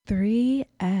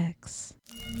3X.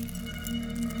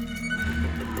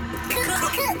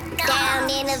 Down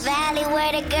in the valley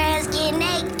where the girls get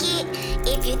naked.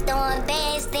 If you throwing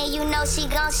bands, then you know she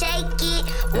gon' shake it.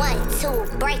 1,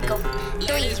 2, break 'em.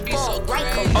 3, 4, break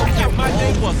 'em. Oh yeah, my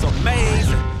day was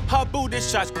amazing. Her booty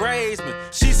shots grazed me.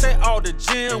 She say all the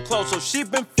gym closed, so she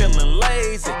been feeling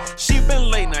lazy. She been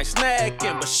late night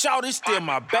snacking, but shawty's still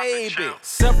my baby.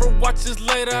 Several watches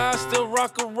later, I still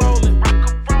rock a rollin'.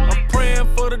 I'm praying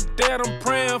for the dead, I'm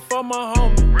praying for my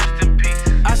homie. Rest in peace.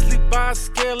 I sleep by a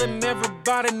scale and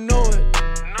everybody know it.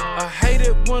 I hate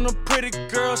it when a pretty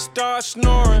girl starts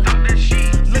snoring.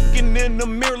 Looking in the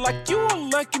mirror like you a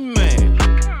lucky man.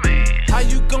 How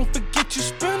you gon' forget you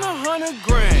spent 100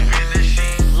 grand?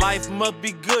 Life must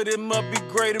be good, it must be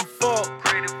great and fuck.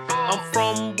 I'm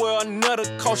from where another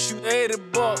cost you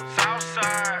 $80.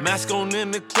 Mask on in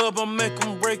the club, I make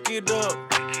him break it up.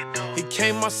 He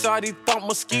came outside, he thought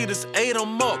mosquitoes ate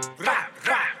him up.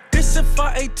 This if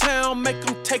I A-Town, make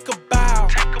him take a bow.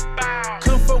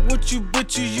 Comfort with you,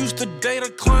 but you used to date a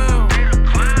clown.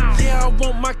 Yeah, I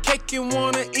want my cake and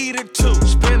wanna eat it too.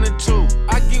 Spend it too.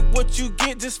 I get what you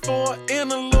get just for an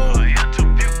interlude.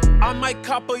 I might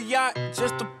cop a yacht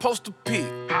just to post a pic.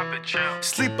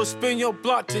 Sleep or spin your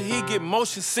block till he get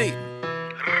motion sick.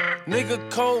 Nigga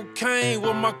cocaine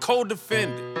with my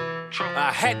co-defendant.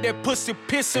 I had that pussy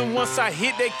pissing once I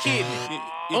hit that kidney.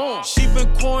 She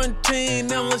been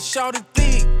quarantined and let's shout it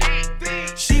thick.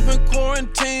 She been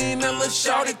quarantined and let's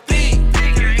shout it thick.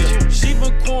 She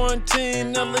been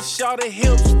quarantined and let's shout it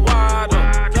hips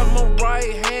wider. Got my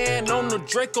right hand on the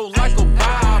Draco like a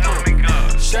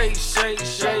Bible. Shake, shake,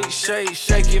 shake, shake,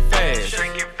 shake it fast.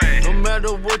 No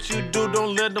matter what you do,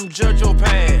 don't let them judge your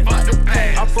past.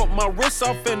 I broke my wrist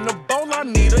off in the bowl, I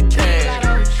need a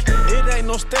cash. It ain't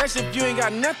no stash if you ain't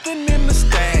got nothing in the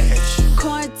stash.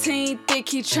 Quarantine thick,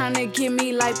 he tryna give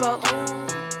me lipo.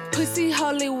 Pussy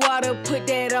holy water, put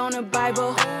that on the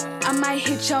Bible. I might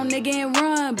hit your nigga and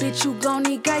run, bitch, you gon'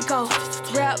 need Geico.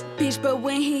 Rap, bitch, but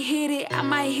when he hit it, I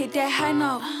might hit that high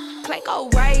note.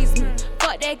 Clayco raised me,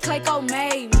 fuck that Clayco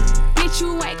made me. Bitch,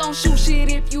 you ain't gon' shoot shit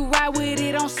if you ride with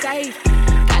it on safe.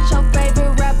 Got your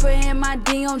favorite rapper in my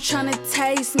DM tryna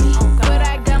taste me. But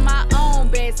I got my own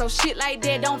bag, so shit like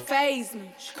that don't faze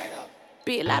me.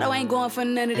 Big Lotto ain't going for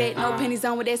none of that. No pennies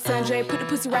on with that sundre. Put the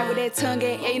pussy right with that tongue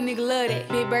at. Yeah, you nigga love that.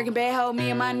 Big Birkin bad hoe, me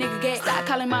and my nigga get. Stop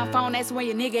calling my phone, that's where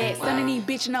your nigga at. Son of these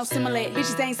bitches no similar.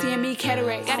 Bitches ain't seeing me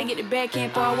cataract. Gotta get the back in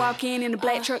before I walk in the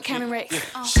black truck counting racks.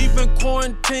 She been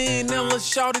quarantined and let's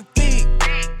shout it thick.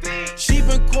 She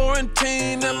been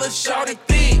quarantined and let's shout it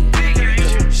thick.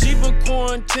 She been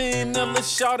quarantined and let's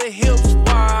shout it hips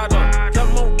wider.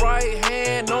 Got my right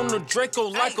hand on the Draco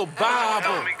like a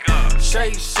Bible.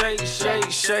 Shake, shake,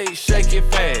 shake, shake, shake it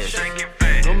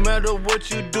fast. No matter what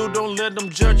you do, don't let them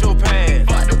judge your past.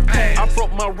 I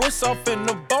broke my wrist off in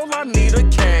the bowl, I need a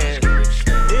cash.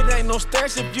 It ain't no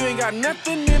stash if you ain't got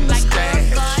nothing in the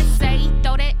stash. God say,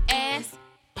 throw that ass,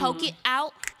 poke it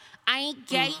out. I ain't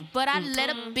gay, but I let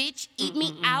a bitch eat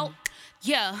me out.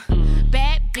 Yeah,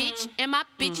 bad bitch and my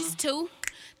bitches too.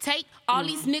 Take all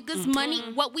these niggas' money,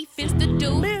 what we finna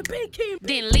do.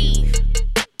 Then leave,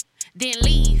 then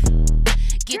leave.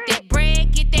 Get that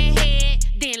bread, get that head,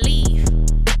 then leave.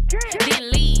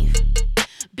 Then leave.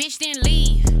 Bitch, then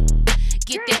leave.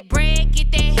 Get that bread,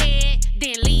 get that head,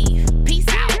 then leave. Peace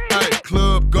out. Hey,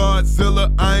 Club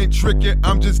Godzilla, I ain't tricking,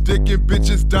 I'm just dicking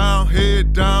bitches down,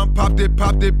 head down. Pop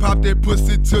that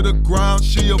pussy to the ground.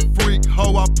 She a freak,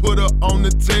 hoe, I put her on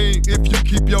the team. If you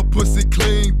keep your pussy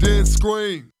clean, then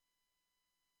scream.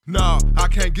 No, I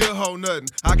can't give a hoe nothing.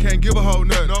 I can't give a hoe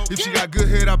nothing. If she got good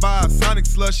head, I buy a Sonic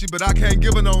slushy, but I can't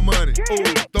give her no money. Ooh,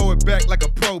 throw it back like a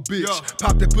pro bitch.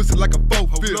 Pop that pussy like a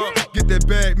faux fist. Get that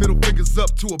bag, middle fingers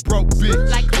up to a broke bitch.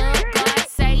 Like Club God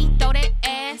say, throw that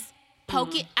ass,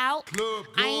 poke it out.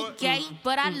 I ain't gay,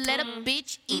 but I let a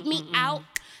bitch eat me out.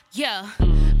 Yeah,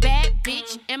 bad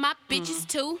bitch and my bitches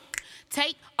too.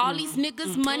 Take all these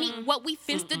niggas' money, what we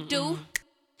finna do.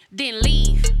 Then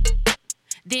leave,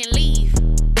 then leave.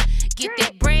 Get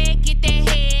that bread, get that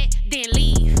head, then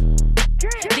leave.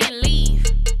 Then leave.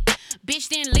 Bitch,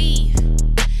 then leave.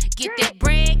 Get that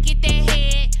bread, get that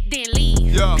head, then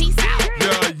leave. Yeah. Peace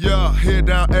out. Yeah, head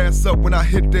down, ass up. When I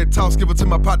hit that toss, give it to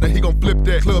my partner, he gon' flip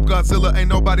that. Club Godzilla, ain't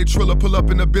nobody Triller. Pull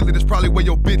up in the Billy, that's probably where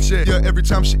your bitch at. Yeah, every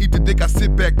time she eat the dick, I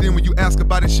sit back. Then when you ask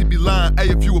about it, she be lying. Hey,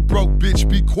 if you a broke bitch,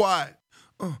 be quiet.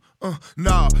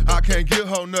 Nah, I can't give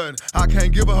her nothing. I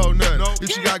can't give her nothing. No.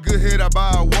 If she got good head, I buy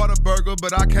a Whataburger,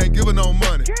 but I can't give her no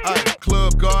money.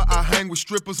 Club guard, I hang with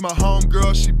strippers. My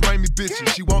homegirl, she bring me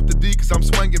bitches. She want the D, cause I'm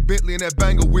swinging Bentley and that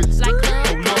banger with. Like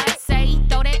Club God say,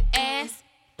 throw that ass,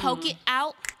 poke it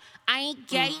out. I ain't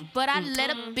gay, but I let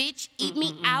a bitch eat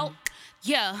me out.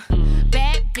 Yeah,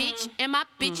 bad bitch and my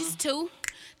bitches too.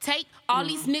 Take all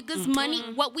these niggas' money,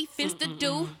 what we finna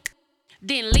do.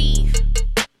 Then leave.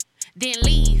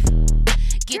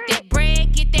 Get that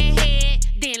bread, get that head,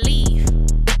 then leave.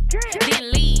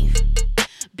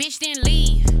 Bitch, then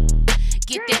leave.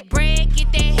 Get that bread,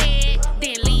 get that head,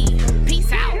 then leave. Peace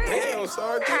out. Damn,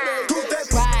 sorry,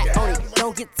 Ride on it,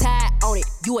 don't get tired on it.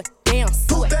 You a damn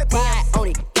suit. Ride on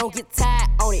it, don't get tired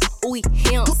on it. Ooh,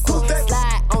 him.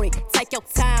 Slide on it, take your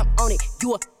time on it.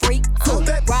 You a freak too.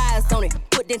 Rise on it,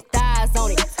 put them thighs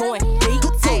on it. Going deep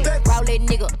too. Roll that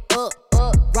nigga up.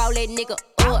 Roll that nigga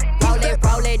up. Roll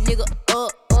that nigga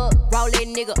up. Roll that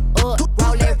nigga up.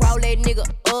 Roll that nigga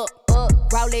up.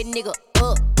 Roll that nigga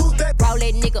up. Roll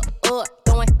that nigga up.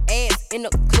 Throwing ass in the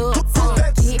club.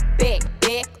 Get back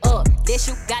up. That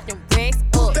you got them racks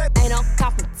up. Ain't no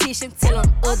competition. Tell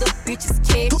them other bitches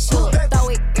catch up. Throw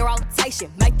it in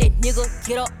rotation. Make that nigga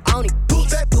get up on it,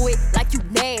 bitch. Do it like you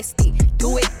nasty.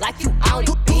 Do it like you on it,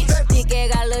 bitch. Big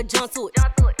ass got a little jump to it.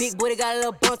 Big booty got a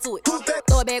little bump to it.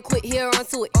 Throw it back quick, here run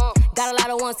to it. Got a lot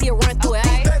of ones here, run through it.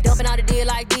 Ay. Dumping on the deal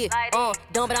like this.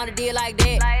 Dumping on the deal like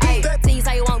that. Ay. Tease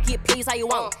how you want, get please how you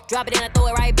want. Drop it in and throw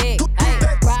it right back.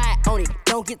 Ay. Ride on it,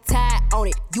 don't get tired on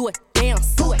it. You a damn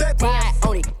suit. Ride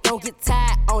on it, don't get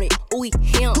tired on it. Ooh,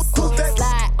 him.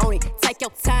 Slide on it, take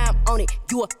your time on it.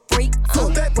 You a freak too.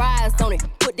 Rise on it,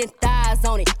 put them thighs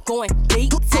on it. Going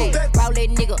deep too. Roll that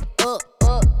nigga up.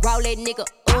 Roll that nigga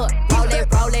up. Roll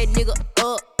that nigga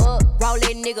up. Roll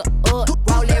that nigga up.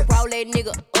 Roll that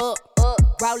nigga up.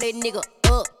 Roll that nigga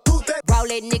up. Roll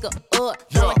that nigga up.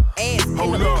 Yeah, ass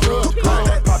hold up.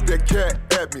 Pop that cat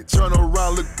at me. Turn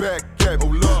around, look back at me.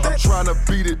 Hold up. I'm tryna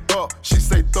beat it up. She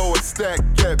say throw a stack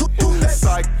at me.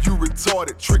 Psych, you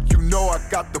retarded. Trick, you know I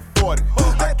got the 40.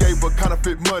 I gave her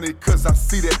counterfeit money cause I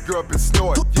see that girl been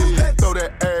snorting. Yeah, throw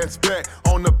that ass back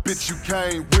on the bitch you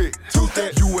came with.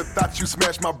 You would thought you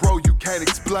smashed my bro, you can't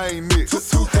explain this.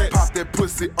 Pop that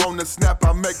pussy on the snap,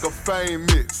 I make her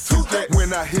famous.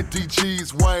 When I hit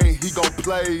DG's Wayne, he gon'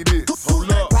 play this.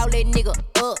 Hold up. Roll that nigga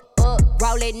up.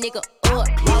 Roll that nigga up.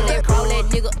 Roll that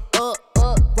nigga up.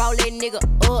 Roll that nigga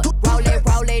up. Roll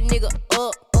that nigga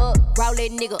up. Roll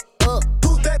that nigga up.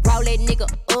 Roll that nigga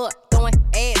up. Throwing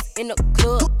ass in the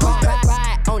club.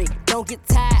 Ride on it, don't get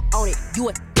tired on it. You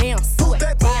a damn suit.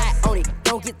 Ride on it,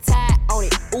 don't get tired on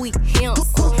it. Ooh, him.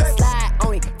 Slide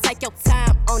on it, take your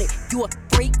time on it. You a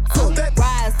freak too.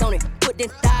 Rise on it, put them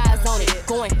thighs on it.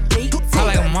 Going deep too. I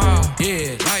like them all,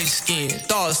 yeah, light skin,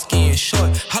 dark skin,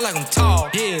 short. I like them tall,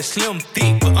 yeah, slim,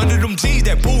 thick, but under them jeans,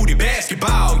 that booty,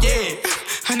 basketball, yeah.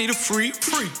 I need a free.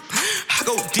 I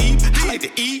go deep, I like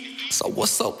to eat. So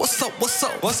what's up? What's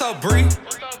up, Bree?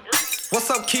 What's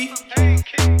up, Keith?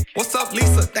 What's up,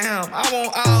 Lisa? Damn, I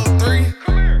want all three.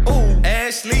 Ooh,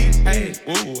 Ashley, hey,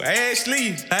 ooh,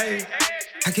 Ashley, hey.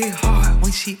 I get hard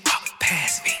when she walk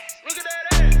past me.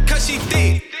 Cause she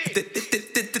thick.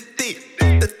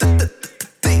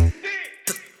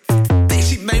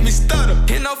 She made me stutter.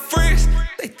 And her friends,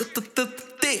 they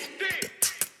thick.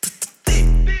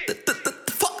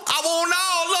 Fuck, I want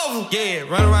all of them. Yeah,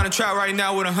 run around the trap right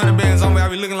now with 100 bands on me, I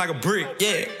be looking like a brick.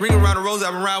 Yeah, ring around the rose,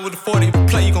 I been around with the 40. If you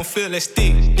play, you gon' feel that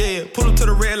stick. Yeah, pull up to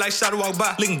the red light, shot walk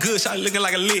by. Looking good, shot looking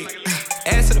like a lick.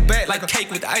 Ass to the back like a cake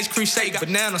with the ice cream shake,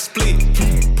 banana split.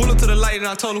 Pull up to the light and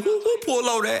I told her, who pull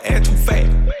over that ass too fat?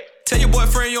 Tell your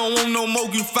boyfriend you don't want no more,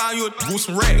 you find you with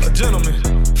some racks. A gentleman,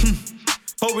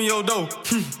 open your door,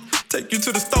 take you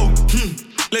to the store,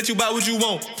 let you buy what you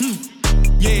want.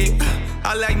 Yeah,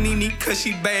 I like Nene cause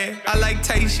she bad. I like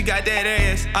Tay, she got that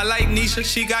ass. I like Nisha,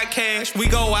 she got cash. We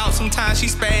go out sometimes, she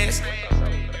spaz.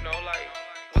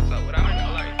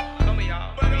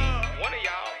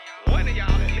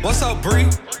 What's up, Bree?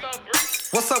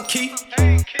 What's up, Keith?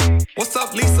 What's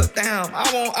up, Lisa? Damn, I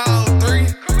want all three.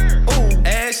 Ooh,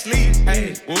 Ashley,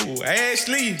 hey, ooh,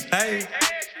 Ashley, hey.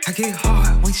 I get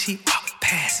hard when she walk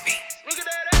past me.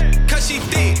 Cause she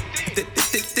thick.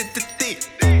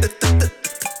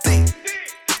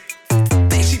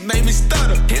 She made me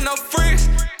stutter. And her friends,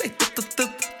 they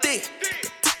thick.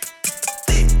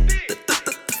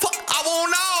 Fuck, I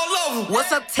want all of them.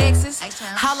 What's up, Texas?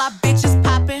 How our bitches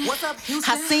poppin'? What's up,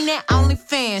 Houston? I seen that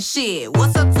OnlyFans. saying shit.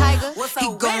 What's up, Tiger? He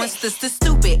going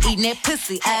stupid, eating that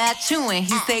pussy, eye chewing.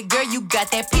 He said, girl, you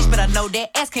got that peach, but I know that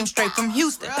ass came straight from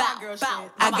Houston.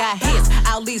 I got hits,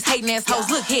 all these hating ass hoes,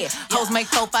 look here. Hoes make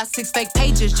 4, 5, 6 fake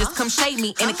pages, just come shade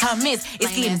me in the comments.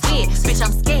 It's getting dead, bitch,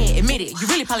 I'm scared, admit it. You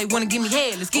really probably wanna give me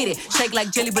head, let's get it. Shake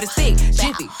like jelly, but it's thick.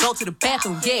 Jiffy, go to the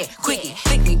bathroom, yeah. Quickie,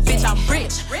 thick me, bitch, I'm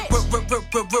rich.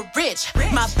 Rich.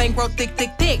 My bankroll thick.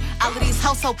 All of these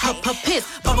hoes so piss.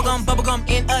 Bubblegum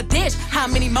in a dish. How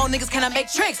many more niggas can I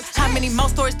make tricks? How many more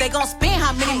stories they gon' spin?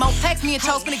 How many more texts me and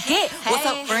Cho's finna get? What's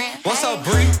up, friend? What's up,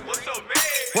 Bree?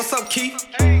 What's up, Keith?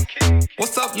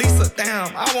 What's up, Lisa?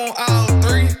 Damn, I want all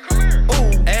 3.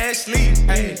 Ooh, Ashley.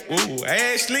 Hey, ooh,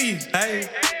 Ashley. Hey,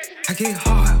 I get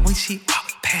hard when she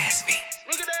walk past me.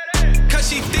 Cause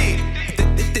she thick.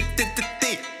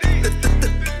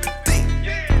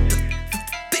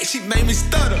 She made me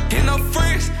stutter. Get no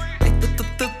friends. I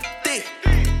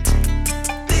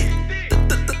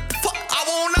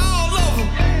want all of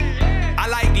them. I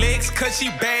like Lex, cause she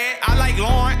bad. I like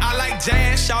Lauren, I like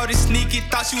Jazz. Shawty sneaky,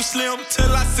 thought she was slim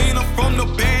till I seen her from the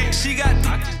back. She got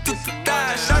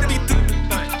thighs, shawty be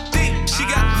thick. She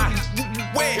got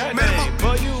wet, man.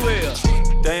 Boy, you will.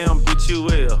 Damn, bitch, you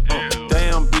will.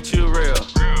 Damn, bitch, you real.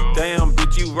 Damn,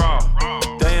 bitch, you raw.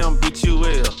 Damn, bitch, you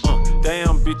will.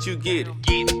 Damn, bitch, you get it.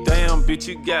 Damn, bitch,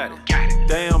 you got it.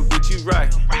 Damn, bitch, you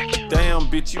rockin'. Damn,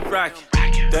 bitch, you rockin'.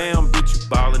 Damn, bitch, you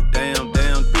ballin'. Damn,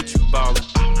 bitch, you ballin'.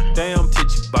 Damn,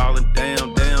 tit, you ballin'.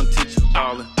 Damn, tit, you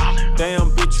ballin'. Damn,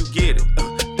 bitch, you get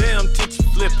it. Damn, tit, you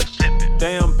flippin'.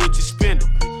 Damn, bitch, you spend it.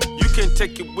 You can't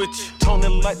take it with you. Tone it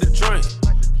like the drink.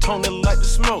 Tone it like the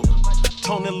smoke.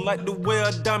 Tone it like the way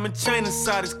a diamond chain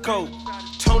inside his coat.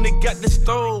 Tony got the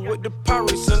stove with the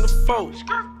pirates and the folk.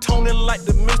 Tony like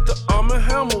the Mr. Arm &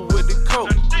 Hammer with the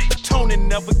coat. Tony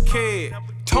never cared.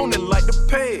 Tony like the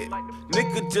pad.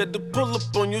 Nigga just to pull up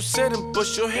on your set and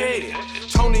bust your head.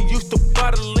 Tony used to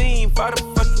buy the lean, buy the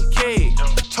fucking keg.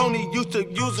 Tony used to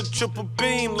use a triple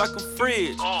beam like a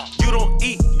fridge. You don't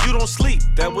eat, you don't sleep,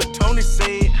 that what Tony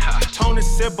said. Tony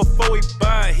said before he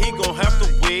buy it, he gon' have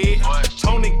to wear it.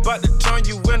 Tony bout to turn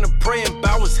you in and pray and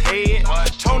bow his head.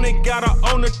 Tony got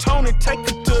her on the Tony, take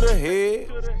her to the head.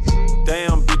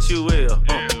 Damn, bitch, you ill.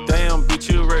 Damn,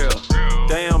 bitch, you real.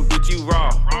 Damn, bitch, you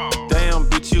raw. Damn,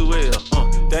 bitch, you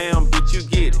ill. Damn, bitch, you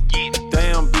get it.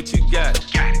 Damn, bitch, you got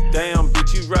it. Damn,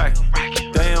 bitch, you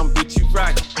rockin'. Damn, bitch, you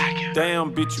rockin'.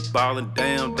 Damn, bitch, you ballin'.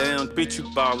 Damn, bitch, you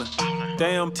ballin'.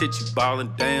 Damn, tit, you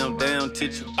ballin'. Damn,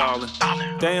 tit, you ballin'.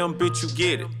 Damn, bitch, you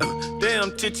get it.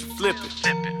 Damn, tit, you flip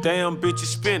it. Damn, bitch, you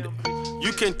spend it.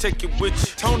 You can't take it with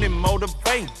you. Tony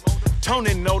motivate.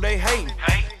 Tony know they hate.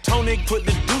 Tony put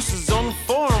the deuces on the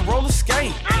floor and roller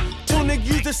skate. Tony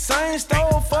use the same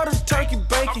stove for the turkey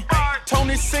bacon.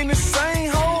 Tony sing the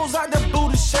same hoes out the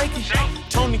booty shaking.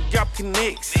 Tony got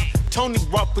connects. Tony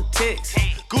rock protects.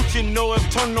 Gucci know if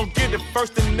Tony don't get it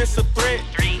first, then it's a threat.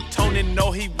 Tony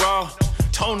know he raw.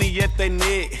 Tony at they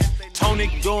neck. Tony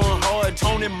going hard.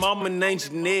 Tony mama named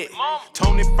Jeanette.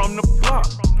 Tony from the block.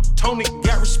 Tony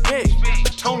got respect.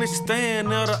 Tony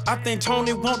stand up. I think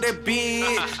Tony want that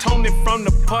big. Tony from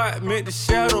the apartment, the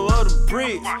shadow of the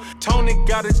bricks. Tony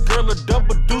got his girl a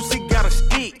double deuce, he got a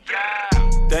stick.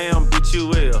 Damn, bitch,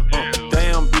 you ill.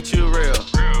 Damn, bitch, you real.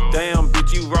 Damn,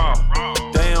 bitch, you raw.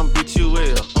 Damn, bitch, you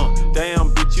ill. Damn,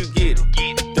 bitch, you get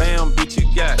it. Damn, bitch, you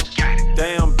got it.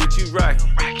 Damn, bitch, you rockin'.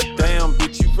 Damn,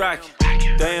 bitch, you rockin'.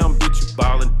 Damn, bitch, you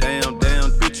ballin'. Damn,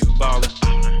 bitch, you ballin'.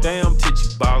 Damn, tit, you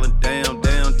ballin'. Damn,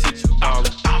 tit, you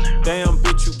ballin'. Damn,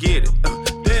 bitch, you get it.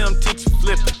 Damn, tit, you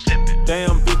flip it.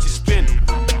 Damn, bitch, you spin it.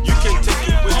 You can't take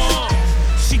it with you.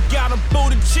 She got a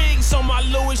booty cheeks on my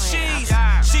Louis sheets.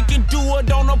 She can do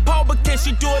it on her pole, but can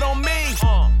she do it on me?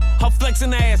 Her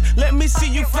flexing ass, let me see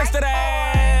you flex that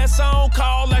ass. I don't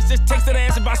call, let's just text that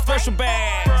ass about special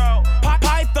bags.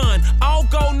 Python, all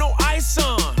gold, no ice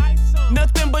on.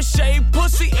 Nothing but shaved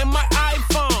pussy in my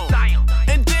iPhone.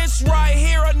 And this right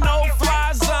here a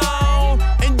no-fly zone.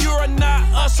 And you're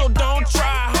not us, so don't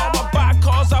try. Home, I buy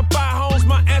cars, I buy homes.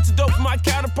 My antidote for my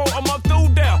catapult, I'm up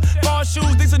through there. Bar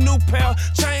shoes, these a new pair.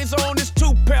 Chains on, this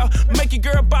 2 pair. Make your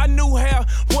girl buy new hair.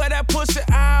 Wear that pussy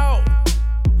out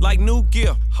like new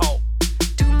gear. Ho.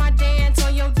 Do my dance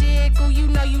on your dick, ooh, you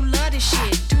know you love this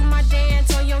shit. Do my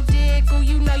dance on your dick, ooh,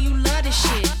 you know you love this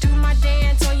shit. Do my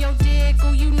dance on your dick,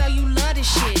 ooh, you know you love this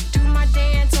shit. Do my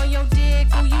dance on your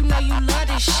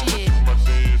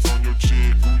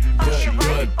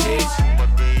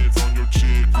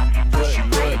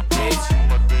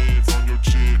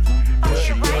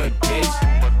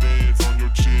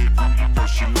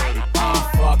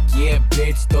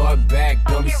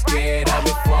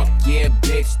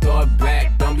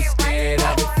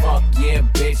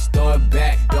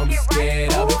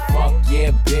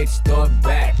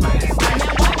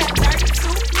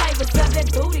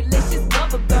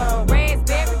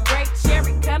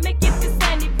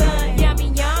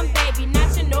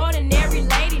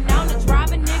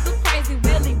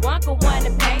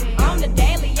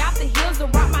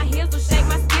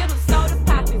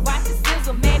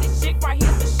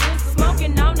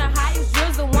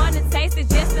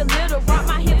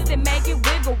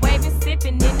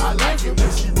like it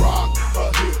when she rock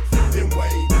her hips, then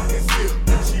wave and skip.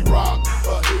 She rock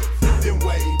her hips, then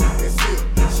wave and skip.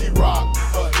 She rock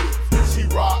her hips, she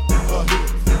rock her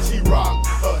hips, she rock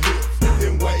her hips,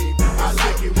 then wave. I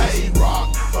like it when she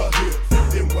rock her hips,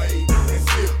 then wave and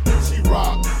skip. She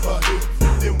rock her hips,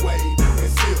 then wave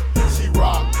and skip. She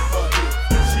rock her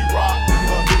hips, she rock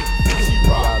her hips, she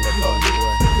rock her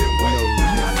hips, then wave.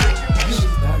 She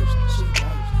thirst, she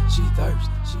thirst,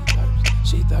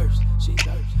 she thirst, she thirst,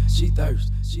 she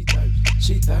thirst,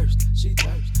 she thirst, she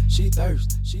thirst, she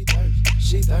thirst, she thirst,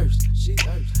 she thirst, she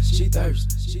thirst, she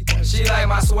thirst, she thirst. She like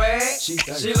my swag, she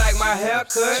like my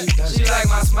haircut, she like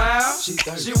my smile,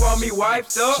 she want me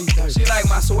wiped up. She like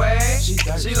my swag, she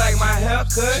like my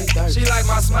haircut, she like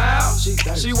my smile,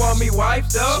 she want me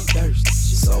wiped up.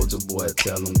 Soldier boy,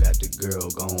 tell him got the girl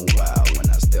gone wild. When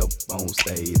I step on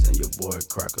stage and your boy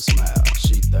crack a smile.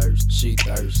 She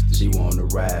thirst, she wanna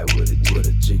ride with a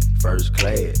G. First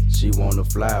class, she wanna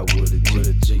fly with a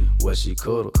G. Well, she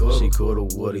coulda,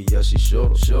 woulda, yeah, she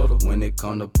shoulda. When it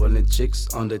come to pulling chicks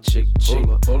on the chick.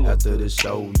 After the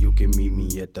show, you can meet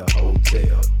me at the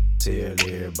hotel. Tell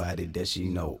everybody that she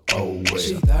know, oh well.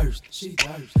 She thirst, she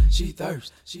thirst, she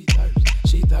thirst, she thirst,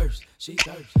 she thirst, she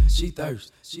thirst, she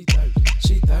thirst, she thirst,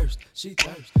 she thirst, she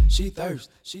thirst, she thirst,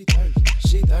 she thirst,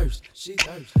 she thirst, she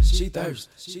thirst, she thirst,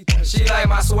 she thirst. She like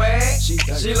my swag, she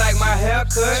like my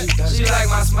haircut, she like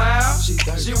my smile,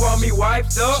 she want me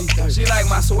wiped up. She like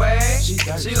my swag, she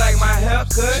like my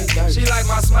haircut, she like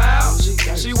my smile,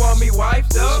 she want me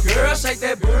wiped up. Girl, shake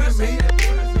that booty me,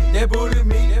 that booty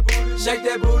me, shake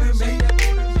that booty me,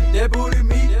 that booty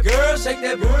me. Girl, shake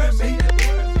that booty me,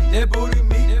 that booty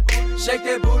me, shake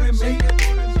that booty me,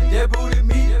 that booty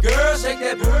me. Girl, shake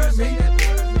that booty me,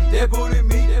 that booty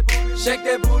me, shake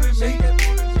that booty me,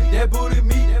 that booty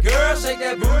me. Girl, shake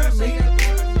that booty me,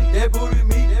 that booty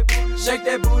me, shake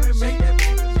that booty me,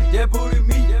 that booty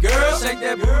me. Girl, shake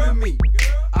that booty me,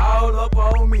 all up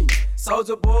on me.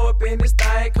 Soldier boy up in this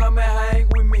thing, come and hang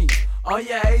with me. On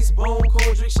your ace, boom,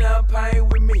 cool, drink champagne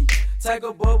with me. Take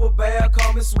a bubble bath,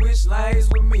 come and switch lanes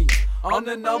with me. I'm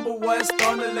the #1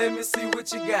 stunner, let me see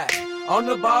what you got. On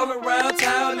the ball around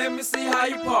town, let me see how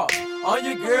you pop. On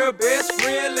your girl best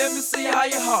friend, let me see how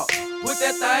you hop. Put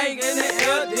that thing in the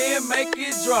air, then make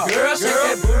it drop. Girl, shake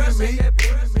that booty me,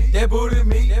 that booty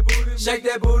me, shake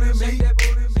that booty me,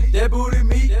 that booty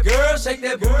me. Girl, shake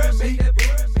that booty me,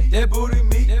 that booty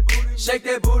me, shake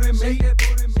that booty me,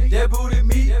 that booty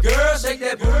me. Girl, shake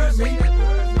that booty me,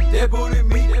 that booty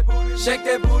me, shake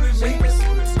that booty me,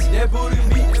 that booty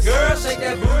me. Girl, shake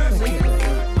that booty me,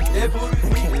 that booty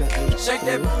me, shake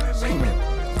that booty me,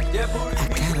 that booty me. I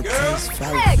got a taste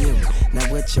for you. Now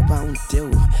what you won't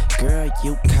do? Girl,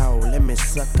 you cold. Let me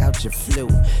suck out your flu.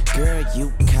 Girl,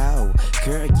 you cold.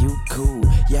 Girl, you cool.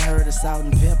 You heard of salt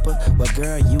and pepper? Well,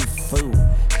 girl, you fool.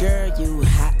 Girl, you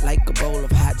hot like a bowl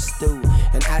of hot stew.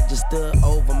 And I just stood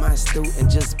over my stew and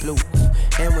just blew.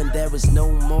 And when there was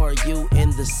no more you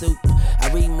in the soup, I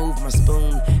remove my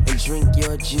spoon and drink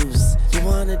your juice. You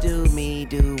wanna do me,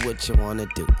 do what you wanna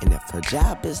do. And if her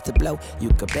job is to blow,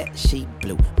 you can bet she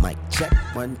blew. Mic check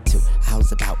 1, 2.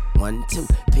 How's about 1, 2?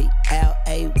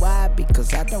 PLAY,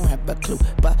 because I don't have a clue.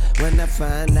 But when I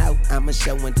find out, I'ma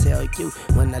show and tell you.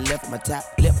 When I lift my top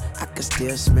lip, I can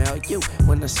still smell you.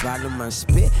 When I swallow my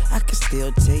spit, I can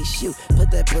still taste you.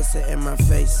 Put that pussy in my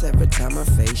face every time I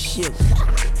face you.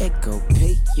 It go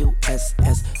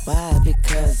PUSSY,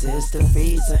 because it's the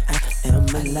reason I am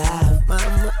alive.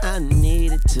 Mama, I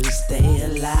needed to stay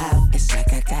alive. It's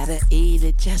like I gotta eat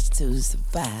it just to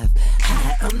survive.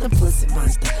 Hi, I'm the pussy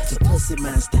monster, the pussy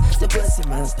monster, the pussy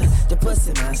monster, the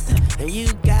pussy monster. And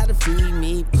you gotta feed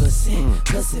me pussy,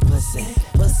 pussy, pussy,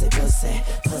 pussy, pussy,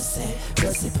 pussy,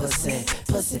 pussy, pussy,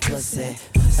 pussy, pussy.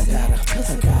 I gotta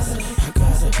switch pussy. I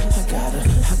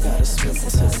gotta switch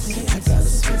pussy. I gotta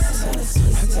switch pussy.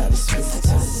 I gotta switch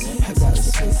pussy. I gotta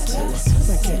switch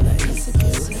pussy. I cannot eat you.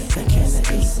 I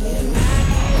cannot eat you.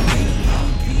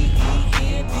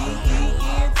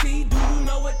 I-N-D-E-P-E-N-T, do you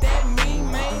know what that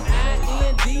mean, man?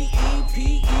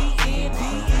 I-N-D-E-P-E-N-T,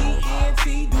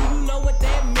 do you know what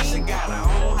that mean? She got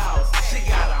her own house, she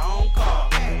got her own car.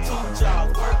 2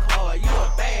 jobs, work hard, you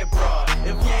a bad broad. If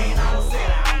you ain't on, sit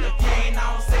down. If you ain't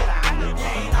on, sit down. If you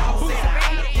ain't on, sit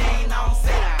down. If you ain't on,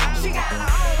 sit down. She got her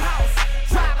own house,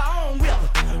 drive her own whip.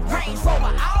 Range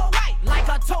Rover, all white, like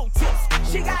her toe tips.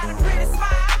 She got a pretty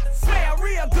smile, smell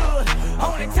real good.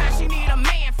 Only time she need a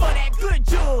man for that good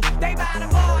jewel. They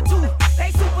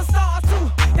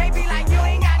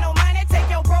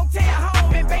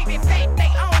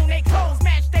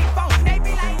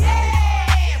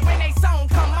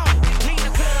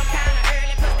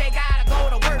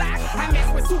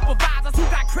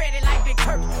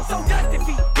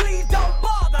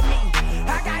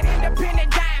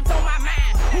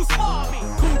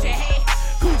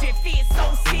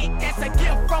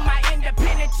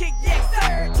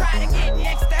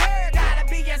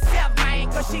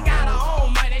cause she got her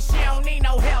own money. She don't need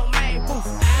no help, man. Boof.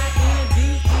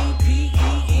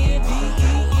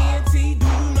 I-N-D-E-P-E-N-D-E-N-T. Do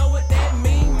you know what that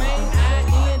mean, man?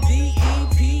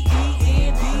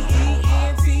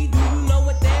 I-N-D-E-P-E-N-D-E-N-T. Do you know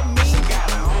what that mean? She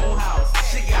got her own house,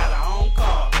 she got her own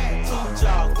car. 2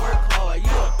 jobs, work hard,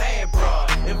 you a bad broad.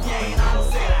 If you ain't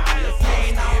on, sit down. If you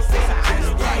ain't on, sit down.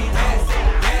 If you ain't on,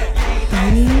 sit down.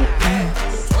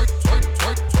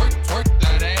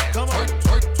 Come on.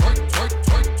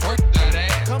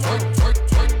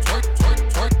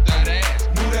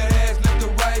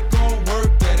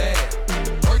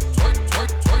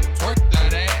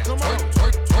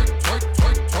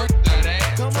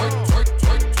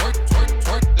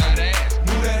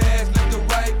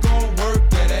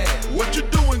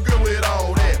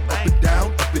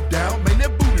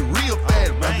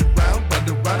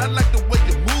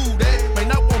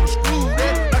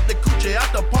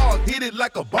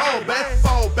 Like a ball back,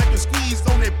 fall back and squeeze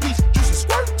on that piece, juice and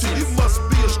squirt to you. Must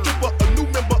be a stripper, a new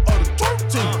member of the twerk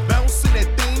team. Bouncing that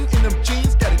thing in them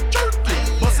jeans, got it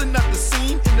jerking. Busting out the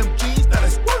scene in them jeans, now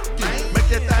that's working. Make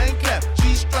that thing clap,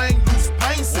 G-string, loose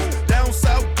paces. Down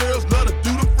south girls love to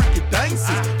do the freaking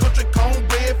dances. Country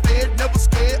cornbread, fed, never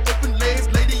scared. Open legs,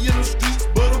 lady in the streets,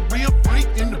 but a real freak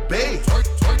in the bed. Twerk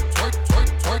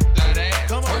that ass.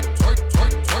 Come on. Twerk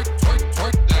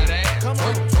that ass. Come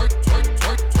on.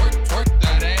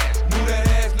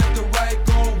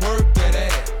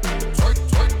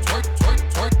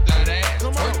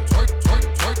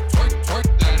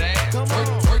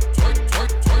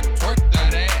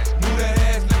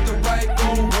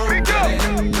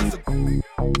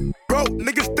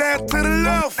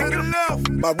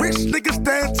 My rich niggas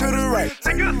stand to the right.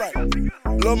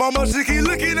 Lil' mama, she keep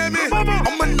looking at me.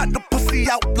 I'ma knock the pussy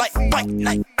out like fight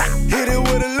night. Hit it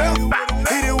with a left,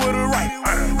 hit it with a right.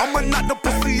 I'ma knock the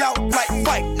pussy out like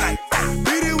fight night.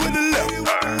 Hit it with the left,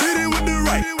 hit it with the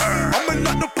right. I'ma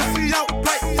knock the pussy out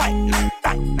like fight night.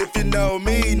 If you know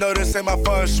me, know this ain't my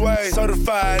feng shui.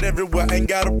 Certified everywhere, ain't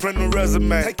gotta print a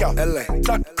resume. Take out LA.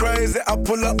 Talk crazy, I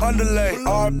pull up underlay.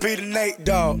 RP to Nate,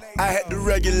 dog. I had to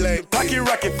regulate. Pocket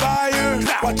rocket fire,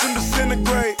 watch him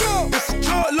disintegrate. It's a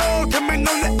short load, coming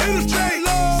on the illustrate.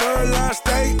 Sirloin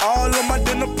steak, all on my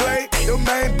dinner plate. Your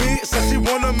main bitch said she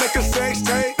wanna make a sex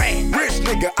tape. Rich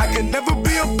nigga, I can never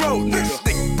be a broke nigga.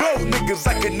 Broke niggas,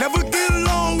 I can never get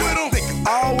along with them.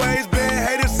 Always been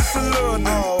hated since a little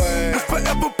nigga. But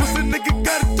forever pussy nigga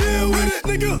gotta deal with it,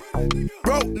 nigga.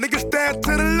 Broke niggas stand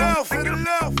to the left.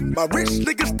 My rich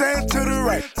niggas stand to the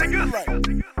right.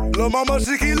 Lil' mama,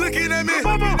 she keep looking at me.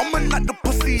 I'ma knock the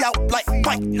pussy out like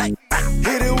fight night.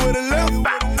 Hit it with a left,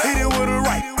 hit it with a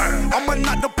right. I'ma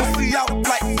knock the pussy out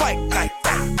like fight night.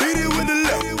 Hit it with the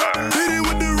left, hit it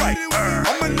with the right.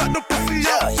 I'ma knock the pussy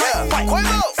out like fight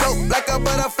night. Float like a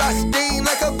butterfly, sting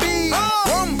like a bee.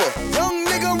 Rumble, young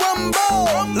nigga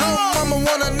rumble. Lil' mama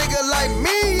want a nigga like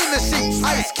me in the sheets.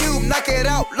 Ice Cube knock it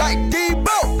out like Debo.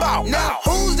 Now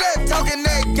who's that talking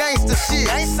that gangsta shit?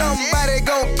 Somebody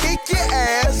gon' kick your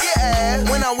ass.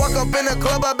 When I walk up in the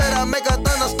club, I better make a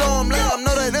thunderstorm. Let them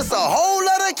know that it's a whole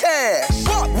lot of cash.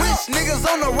 Rich niggas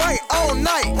on the right all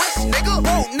night.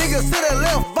 Broke niggas to the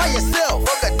left by yourself.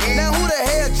 Now who the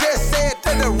hell just said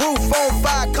that the roof on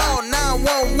fire? Call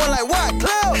 911 like what?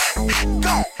 Club?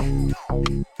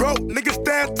 Broke niggas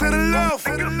stand to the left.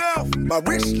 My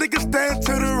rich niggas stand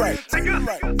to the right.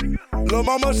 Lil'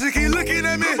 mama, she keep looking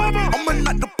at me. I'ma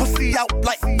knock the pussy out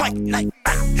like fight night.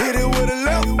 Hit it with a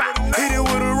left, hit it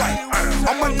with a right.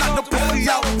 I'ma knock the pussy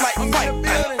out like fight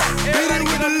night. Hit it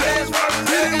with a left,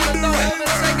 hit it with the right.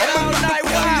 I'ma knock the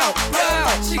pussy out like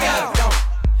fight. She got a dome,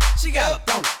 she got a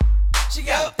dome, she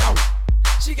got a dome,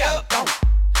 she got a dome,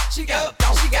 she got a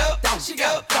dome, she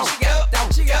got a dome, she got a dome, she got a dome,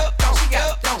 she got a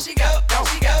dome, she got a dome, she got a dome,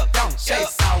 she got a dome. Shake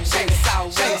it out, shake it out, shake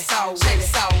it out, shake it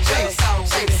out, shake it out, shake it out, shake it out, shake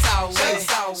it out, shake it out, well, shake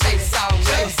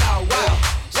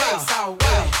it out,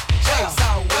 well, shake it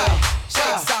out, well, shake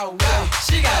it out, well.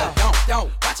 She got a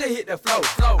dome, watch her hit the flow.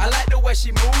 I like the way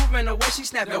she move and the way she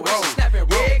snap it roll.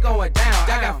 Yeah, it going down.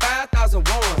 I got 5,000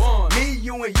 ones. Me,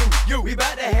 you, and you. We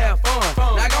bout to have fun.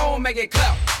 Now go and make it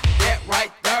clap. That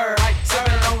right there.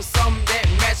 Sippin' on something that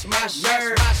match my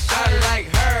shirt. I like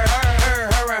her.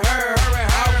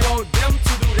 I want them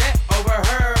to do that over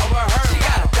her. She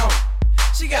got a dome.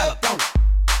 She got a dome.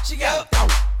 She got a dome.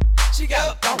 She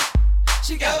got a dome.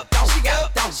 She got a dome. She got a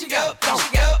dome. She got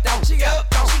a dome. She got a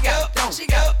dome. She got a dome. She got a dome. She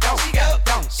got a dome. She got a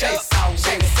dome. Shake it out.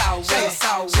 Shake it out. Shake it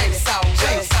out. Shake it out. Shake it out.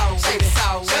 Shake it out. Shake it out.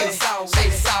 Shake it out.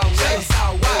 Shake it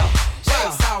out. Well. Shake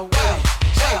it out. Well.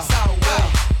 Shake it out.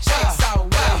 Well. Shake it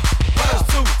out. Well. Verse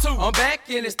 2. I'm back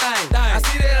in this thing. I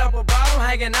see that upper bottom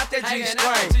hanging out that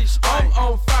G-string. I'm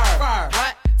on fire.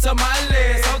 Hot to my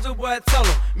legs. Soulja Boy boy, tell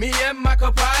him. Me and my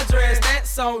compadres,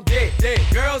 that's on deck.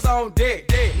 Girls on deck.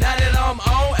 Now that I'm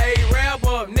on a rap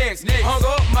up next. Hung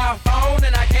up my phone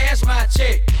and I cash my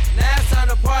check. Now it's time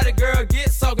to party, girl,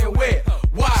 get soaking wet.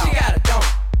 Wow. She got a don't.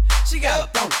 She got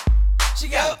a don't. She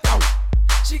got a don't.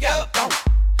 She got a don't.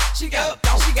 She got a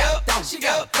don't. She got a don't. She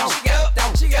got a don't. She got a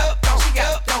don't. She got a don't. She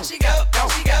got a don't. She got a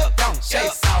don't. She got a don't. Shake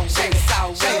it out. Shake it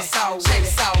out. Shake it out. Shake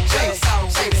it out. Shake it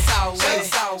out. Shake it out. Shake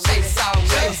it out. Shake it out.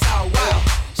 Shake it out. Wow.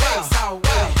 Shake it out.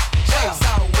 Wow. Shake it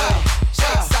out. Wow.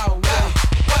 Shake it out.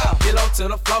 Wow. Get low to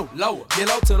the flow, lower. Get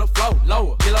low to the flow,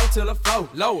 lower. Get low to the flow,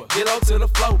 lower. Get low to the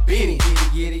flow, beanie.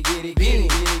 Get it, get it, get it,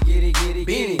 get it, get it,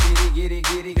 get it, get it,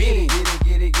 get it, get it, get it,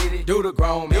 get it, get it. Do the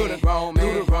grown, do the grown,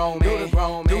 do the grown, do the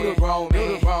grown, do the grown,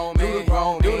 do the grown, do the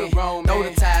grown, do the grown. Throw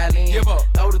the tile in, give up.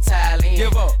 Throw the tile in,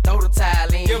 give up. Throw the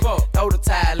tile in, give up. Throw the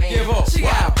tile in, give up. She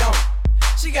got a don't.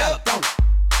 She got a don't.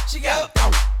 She got a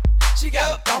don't. She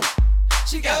got a don't.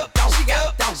 She got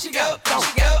a don't. She got a don't.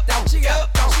 She got a don't. She got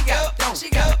a don't. She got a don't. She got a don't. She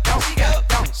got a don't. She got a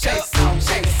don't. Shake it out.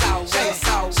 Shake it out. Shake it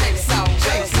out. Shake it out.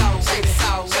 Shake it out. Shake it out. Shake it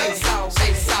out.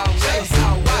 Shake it out. Shake it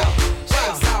out. Wow.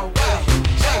 Shake it out. Wow.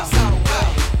 Shake it out. Wow.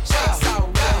 Shake it out.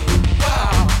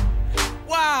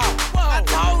 Wow. Wow. I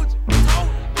told you.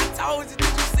 I told you.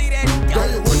 Did you see that? Girl,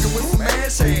 you're working with some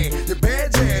ass hand. Your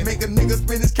bad jam make a nigga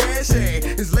spend his cash hand.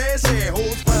 His last hand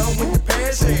holds pound when you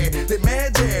pass hand. They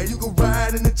mad jam, you can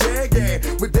ride in the jag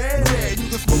hand. With that hand, you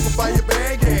can smoke up by your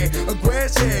bag hand. A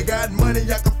grass hand, got money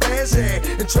I can flash hand.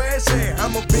 And trash hand,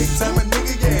 I'm a big time a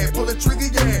nigga, yeah. Pull a trigger,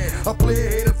 yeah. I play a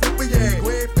hater flipper, yeah. Go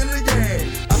ahead, fill it,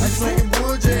 yeah. I be slanging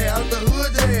wood, yeah. Out the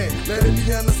hood, yeah. Let it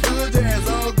be understood, yeah. It's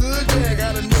all good, yeah.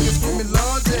 Got a nigga screaming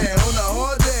large, yeah. On the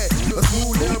hard, yeah. A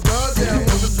smooth little broad, yeah. I'm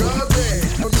on the drugs,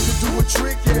 yeah. I'm used to do a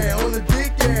trick, yeah. On the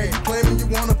dick, yeah. Claiming you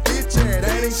want a bitch, yeah.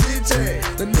 That ain't shit, yeah.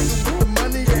 The nigga with the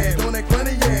money, yeah. Doing that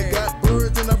money, yeah. Got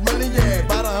birds and I'm running, yeah.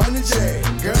 About 100, yeah.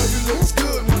 Girl, you look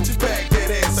good, won't you back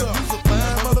that ass up? You's a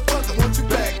fine motherfucker, won't you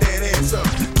back that ass up?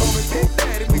 Call me Big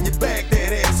Daddy when you back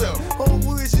that ass up. Oh,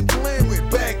 who is you playing with?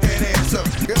 Back that ass up.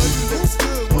 Girl, you look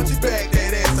good, won't you back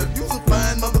that ass up? You's a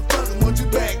fine motherfucker, won't you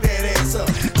back that ass up?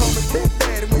 Call me Big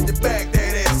Daddy when you back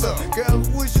that ass up. Girl,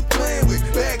 who is you playing with?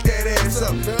 Back that ass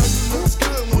up. Girl, you look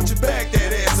good, won't you back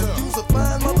that ass up? You's a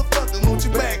fine motherfucker, won't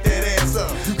you back that ass up?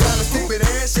 You got a stupid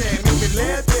ass, yeah, make me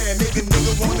laugh, yeah. Make a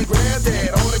nigga wanna grab that,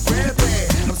 on the grab that.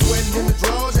 I'm sweating in the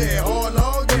drawers, yeah, hard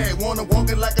log, yeah. Wanna walk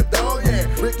it like a dog, yeah.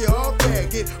 Break your off, yeah.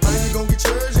 Get mine, you gon' get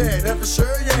yours, yeah. That for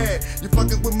sure, yeah. You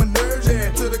fucking with my nerves,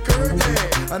 yeah. To the curb,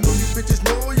 yeah. I know you bitches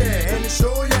know, yeah. And it's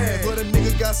sure, yeah. But a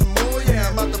nigga got some more, yeah.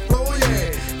 I'm about to flow,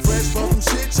 yeah. Fresh from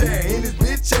shit, yeah. In this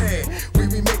bitch, yeah. We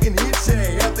be making hits,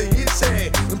 yeah. After hits, yeah.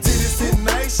 Them titties sitting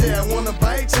nice, yeah. I wanna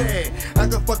bite, yeah. I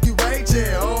can fuck you right,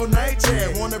 yeah. All night,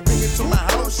 yeah. Wanna bring it to my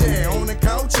house, yeah. On the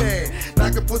couch, yeah.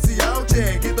 Knock a pussy out,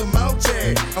 yeah. Get them out,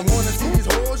 yeah. I wanna see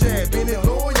these hoes, yeah. Bend it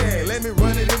low, yeah. Let me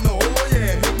run it in the hole,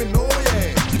 yeah. Let me know,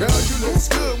 yeah. Girl, you look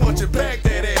good, won't you back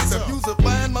that ass up? You's a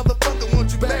fine motherfucker,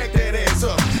 won't you back that ass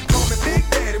up? Call me Big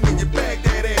Daddy when you back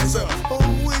that ass up. Oh,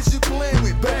 who is you playing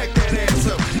with? Back that ass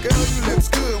up. Girl, you look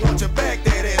good, won't you back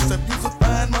that ass up? You's a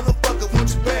fine motherfucker, won't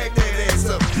you back that ass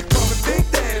up? Call me Big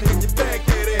Daddy when you back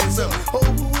that ass up. Oh,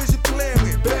 who is you playing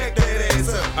with? Back that ass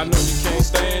up. I know you can't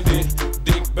stand it,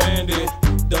 dick bandit,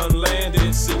 done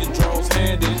landed, see your draws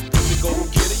handed. To go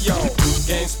get it, y'all,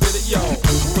 gang spit it, y'all.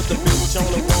 Put the bitch on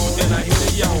the wall and I hit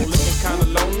it, y'all. Looking kinda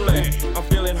lonely, I'm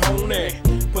feeling honey.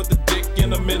 Put the dick in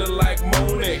the middle like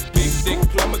Monet. Big dick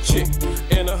plumber chick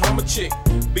and a hummer chick.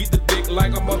 Beat the dick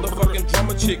like a motherfucking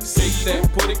drummer chick. Say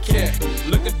that, put it cat.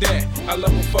 Look at that, I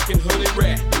love a fucking hoodie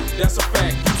rat. That's a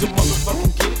fact, use a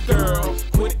motherfucking get it, girl.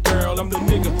 Quit it, girl, I'm the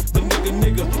nigga,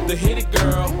 the hit it,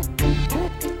 girl.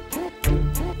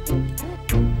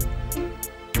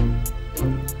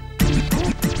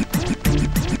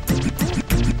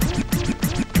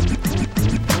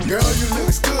 Girl, you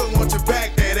look good, won't you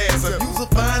back that ass up? You's a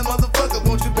fine motherfucker,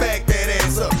 won't you back that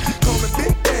ass up? Call me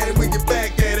Big Daddy when you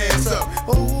back that ass up.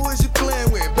 Oh, who is you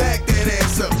playing with? Back that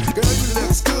ass up. Girl, you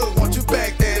look good, won't you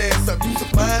back that ass up? You's a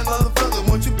fine motherfucker,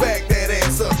 won't you back that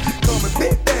ass up? Call me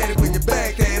Big Daddy when you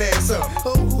back that ass up.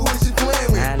 Oh, who is you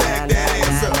playing with? Back that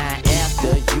ass up.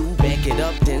 After you back it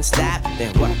up, then stop.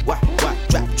 Then what?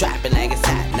 Drop it like it's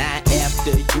hot. Now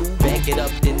after you back it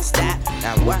up, then stop.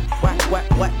 Now what?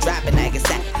 Drop it like it's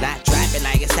hot. Not drop it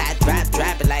like it's hot.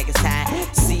 Drop it like it's hot.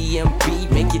 CMB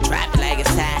make you drop it like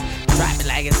it's hot. Drop it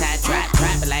like it's hot.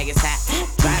 Drop it like it's hot.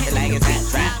 Drop it like it's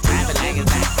hot. Drop it like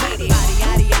it's hot. Body yaddy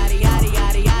yaddy yaddy yaddy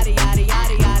yaddy yaddy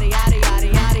yaddy yaddy yaddy yaddy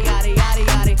yaddy yaddy yaddy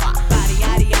yaddy. Body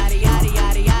yaddy yaddy yaddy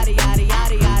yaddy yaddy yaddy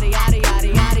yaddy yaddy yaddy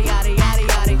yaddy yaddy yaddy yaddy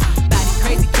yaddy. Body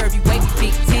crazy curvy wavy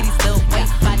big titties little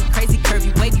waist. Body crazy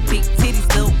curvy wavy big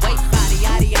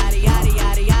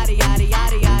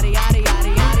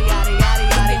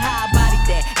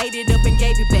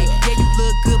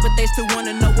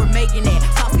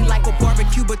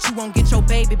you won't get your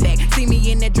baby back. See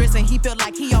me in that dress and he felt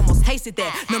like he almost tasted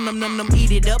that. Num num num num,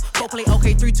 eat it up. Go play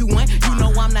okay, 3, 2, 1. You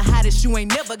know I'm the hottest, you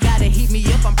ain't never gotta heat me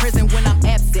up. I'm present when I'm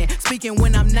absent, speaking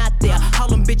when I'm not there. Call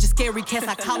them bitches scary cats,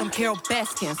 I call them Carol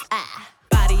Baskins.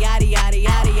 Body yaddy yaddy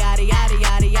yaddy yaddy yaddy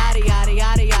yaddy yaddy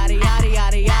yaddy yaddy yaddy yaddy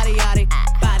yaddy yaddy yaddy.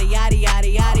 Body yaddy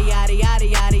yaddy yaddy yaddy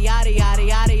yaddy yaddy yaddy yaddy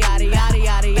yaddy yaddy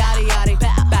yaddy yaddy yaddy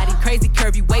yaddy. Body crazy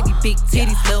curvy wavy big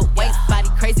titties little waist. Body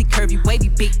crazy curvy wavy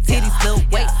big titties little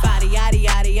waist. Body yaddy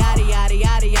yaddy yaddy yaddy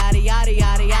yaddy yaddy yaddy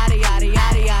yaddy yaddy yaddy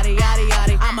yaddy yaddy yaddy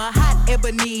yaddy. I'm a hot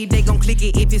ebony, they gon' click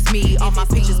it if it's me. All my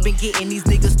pictures been getting these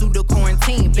niggas through the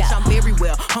quarantine. Bitch, I'm very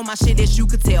well on my shit as you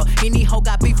could tell. Any hoe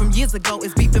got beef from years ago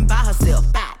is beefing by herself.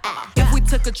 If we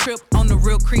took a trip on the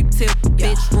real creep tip,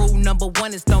 bitch, rule number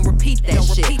 1 is don't repeat that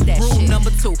shit. Rule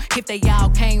number 2, if they all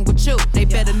came with you, they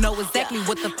better know exactly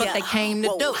what the fuck they came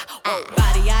to do.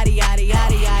 Body yaddy yaddy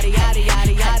yaddy yaddy yaddy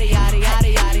yaddy yaddy yaddy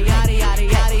yaddy yaddy yaddy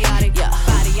yaddy yaddy yaddy.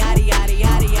 Body yaddy yaddy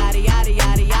yaddy yaddy yaddy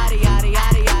yaddy yaddy yaddy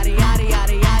yaddy yaddy yaddy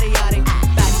yaddy yaddy yaddy.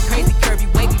 Body crazy curvy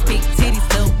wavy big titties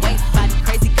little waist. Body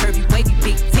crazy curvy wavy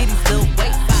big titties little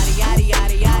waist. Body yaddy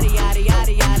yaddy yaddy yaddy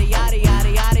yaddy yaddy yaddy yaddy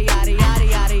yaddy yaddy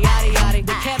yaddy yaddy yaddy yaddy.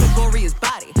 The category is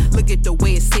body. Look at the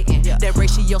way it's sitting. That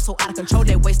ratio so out of control.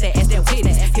 That waist, that ass, that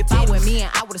titties. If I were me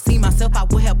and I would've seen myself, I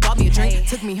would have bought me a drink.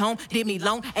 Took me home, did me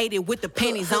long, ate it with the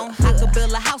pennies on. I could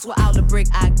build a house with all the brick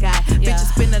I got.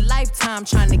 Bitches spend a lifetime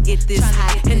trying to get this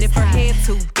high. And if her head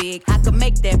too big, I could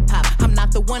make that pop. I'm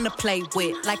not the one to play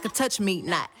with, like a touch me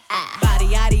not. Body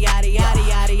yaddy yaddy yaddy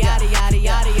yaddy yaddy yaddy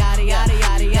yaddy yaddy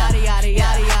yaddy yaddy yaddy yaddy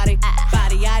yaddy yaddy.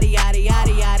 Body yaddy yaddy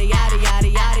yaddy yaddy yaddy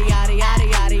yaddy yaddy yaddy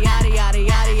yaddy yaddy yaddy yaddy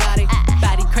yaddy yaddy.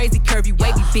 Body crazy curvy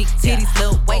wavy big titties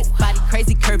little waist. Body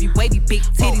crazy curvy wavy big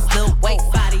titties little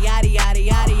waist. Body yaddy yaddy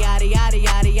yaddy yaddy yaddy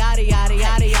yaddy yaddy yaddy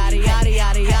yaddy yaddy yaddy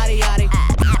yaddy yaddy yaddy.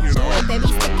 Show it, baby,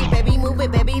 stick it, baby, move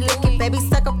it, baby, lick it, baby,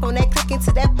 suck up on that click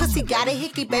into that pussy, got a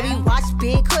hickey, baby, watch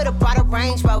big, coulda brought a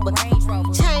Range Rover.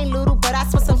 Chain little, but I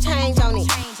spent some change on it.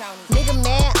 Nigga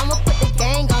mad, I'ma put the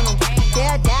gang on him.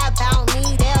 They'll die about me,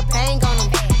 they'll bang on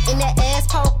him. And that ass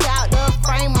poke out, the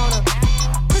frame on him.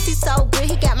 Pussy so good,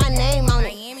 he got my name on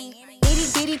it. Itty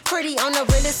bitty pretty, on the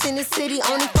realest in the city.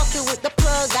 Only fucking with the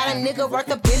plug, got a nigga worth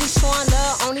a Billy showing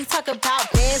love. Only talk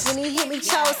about bands when he hit me,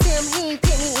 chose him, he ain't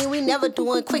pick me, and we never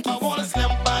doing quickies. I wanna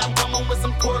slim by woman with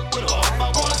some pork with her.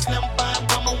 I wanna slim by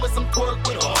woman with some pork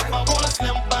with her. I wanna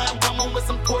slim by woman with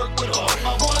some pork with her.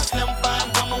 I wanna slim by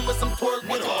woman with some pork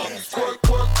with her. Pork,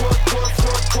 pork, pork, pork,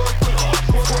 pork, pork with her.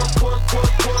 Pork, pork,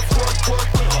 pork, pork, pork, pork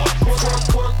with her. Pork,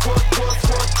 pork, pork, pork,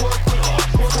 pork, pork with her.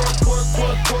 Pork, pork,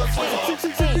 pork, pork, pork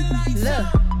with her. Look,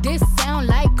 this sound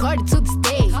like Cardi to the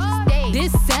stage.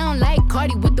 This sound like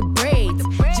Cardi with the braids.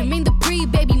 Jermaine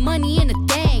Dupri, baby, money in a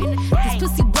thing. This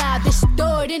pussy wild, this shit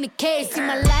throw it in the cage. See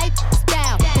my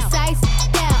lifestyle, precise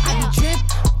style. I be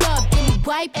dripped up, get me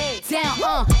wipe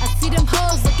down. I see them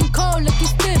hoes looking cold, looking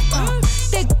stiff.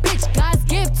 Thick bitch, God's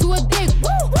gift to a dick.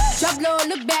 Drop low,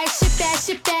 look back, shit that,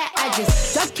 shit that. I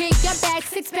just drop kick, your back,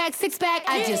 six pack.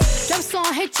 I just drop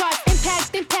song, hit charts,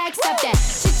 impact. Stop that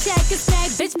shit, check and snack,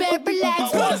 bitch, better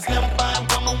relax. I wanna slim by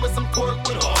woman with some pork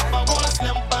with her. I wanna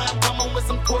slim by woman with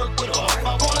some pork with her.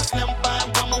 I wanna slim by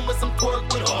woman with some pork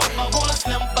with her. I wanna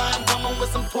slim by woman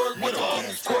with some pork with her.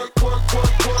 Pork, pork,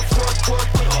 pork, pork, pork, pork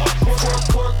with her. Pork,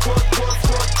 pork, pork, pork,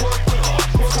 pork, pork with her.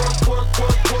 Pork, pork,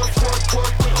 pork, pork, pork,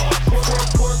 pork with her. Pork,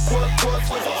 pork, pork, pork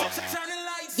with her.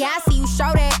 Yeah, I see you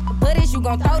show that, but is you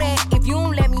gon' throw that? If you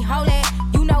don't let me hold it,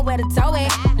 you know where to tow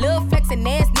it. Lil' flexin'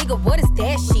 ass nigga, what is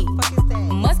that shit?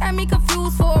 Must have me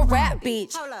confused for a rap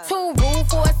bitch. Too rude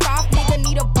for a soft nigga,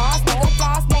 need a boss nigga,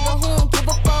 floss nigga. Who don't give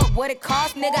a fuck what it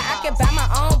cost, nigga? I can buy my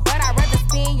own, but I'd rather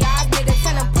spend y'all's nigga.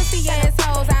 Tell them pussy ass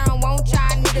hoes, I don't want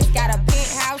y'all niggas. Got a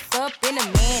penthouse up in the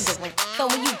Mandarin. So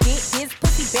when you get this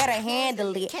pussy, better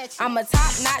handle it. I'm a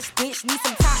top-notch bitch, need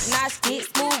some top-notch dick.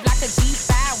 Smooth like a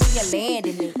G5 when you're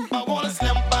landing it. I wanna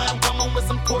slim by woman with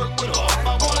some pork with her.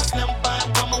 I wanna slim by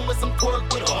woman with some pork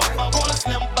with her. I wanna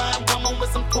slim by woman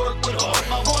with some pork with her.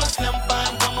 I wanna slim by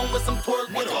woman with some pork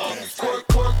with her. Pork,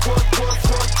 pork, pork, pork,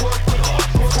 pork, pork with her.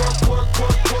 Pork, pork,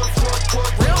 pork, pork, pork,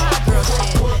 pork. Real hot girl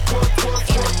shit.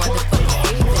 In the motherfucking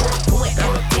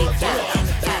season.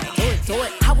 Do it, do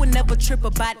it. I would never trip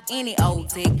about any old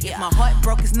dick. If my heart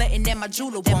broke, it's nothing that my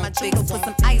jeweler won't fix. Put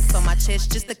some ice on my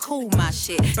chest just to cool my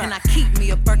shit. And I keep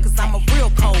me a bird cause I'm a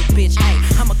real cold bitch. Ay,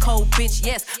 I'm a cold bitch,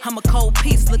 yes, I'm a cold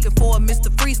piece. Looking for a Mr.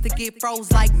 Freeze to get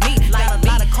froze like me. Got a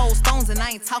lot of cold stones and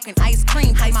I ain't talking ice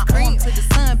cream. Put my arm to the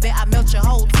sun, bet I melt your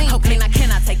whole team. Okay, now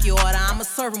can I take your order? I'ma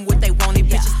serve them what they want.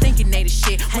 These bitches thinking they the this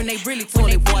shit. When they really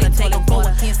toilet water, they gon' go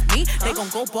against me. They gon'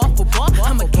 go bar for bar.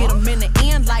 I'ma get them in the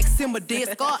end like Simba did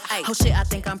Scar. Oh shit, I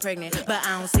think I'm pregnant, but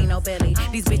I don't see no belly.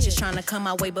 These bitches tryna come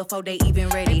my way before they even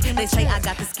ready. They say I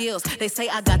got the skills, they say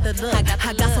I got the look.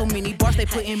 I got so many bars, they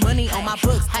putting money on my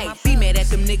books. Hey, be mad at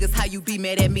them niggas, how you be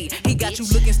mad at me? He got you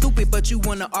looking stupid, but you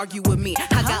wanna argue with me.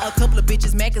 I got a couple of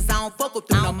bitches mad cause I don't fuck with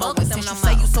them no more. And since you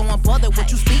say you so unbothered,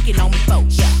 what you speaking on me for?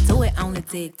 Yeah, do it on the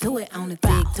dick, do it on the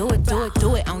dick, do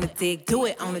it on the dick, do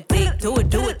it on the dick, do it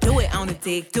on the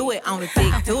dick, do it on the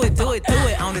dick, do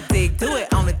it on the dick, do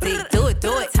it on the dick,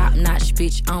 do it. Top notch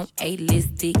bitch on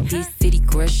A-list dick. This city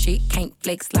girl shit can't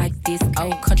flex like this.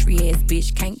 Old country ass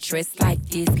bitch can't dress like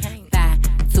this. Bye.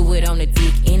 Do it on the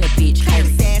dick in a bitch. Clap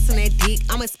sass on that dick,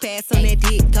 I'ma spaz on that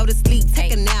dick. Go to sleep,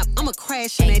 take a nap, I'ma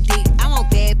crash on that dick. I won't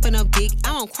bad for no dick,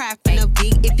 I won't cry for no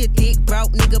dick. If your dick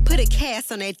broke, nigga, put a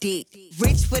cast on that dick.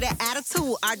 Rich with an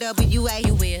attitude, RWA.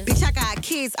 You will. Bitch, I got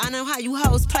kids, I know how you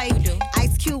hoes play.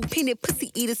 Ice Cube, peanut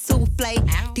pussy, eat a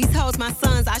souffle. These hoes my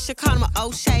sons, I should call them a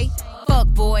O'Shea. Fuck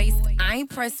boys, I ain't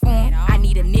pressed for 'em. I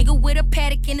need a nigga with a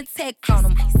paddock and a tech on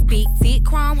him. Big dick,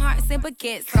 chrome hearts and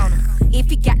baguettes on him. If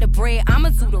he got the bread, I'ma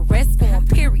do the rest for him,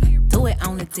 period. Do it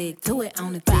on the dick, do it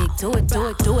on the dick, do it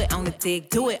on the dick,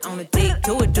 do it on the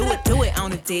dick, do it on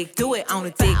the dick, do it on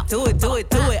the dick, do it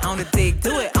on the dick,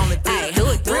 do it on the dick, do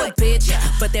it,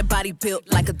 bitch. But that body built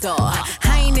like a dog.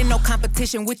 I ain't in no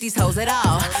competition with these hoes at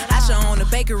all. I should own a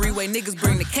bakery where niggas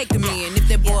bring the cake to me. And if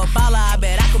that boy a baller, I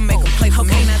bet I can make him play for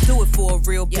me. Now do it for a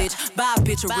real bitch, buy a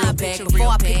bitch a real bag. Before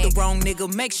I pick the wrong nigga,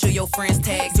 make sure your friends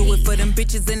tag. Do it for them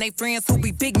bitches and they friends who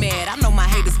be big mad. I know my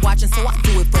haters watching, so I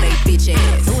do it for they bitch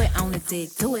ass. Do it on the dick,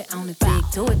 do it on the dick,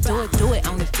 do it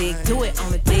on the dick, do it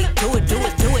on the dick, do it on the dick,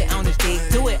 do it on the dick,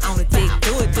 do it on the dick,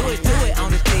 do it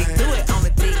on the dick, do it on the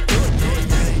dick.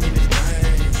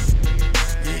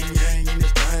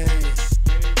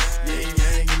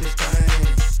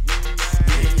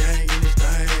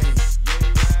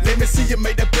 Let me see you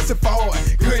make that pussy forward.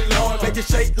 Good Lord, make it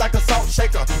shake like a salt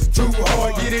shaker. Too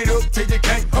hard, get it up till you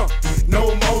can't,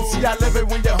 no more. See, I love it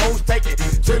when your hoes take it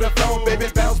to the floor, baby,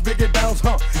 bounce, big and bounce,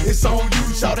 It's on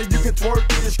you, shout it, you can twerk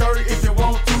in your skirt if you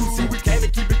want to. See, we came to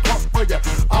keep it crunk for you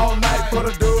all night. For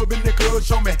the dub in the club,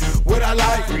 show me what I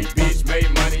like. Free bitch made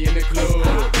money in the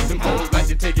club. Them hoes like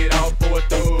to take it off for a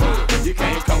thug. You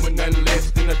can't come with nothing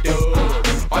less than a dub.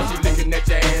 Why she licking at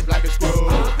your ass like a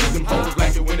scrub? Them hoes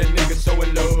like it when a nigga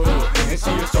showing love. And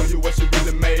she'll show you what she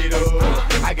really made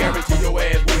of. I guarantee your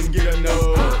ass wouldn't get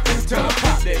enough. Tell her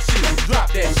pop that shit, drop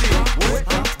that shit. What?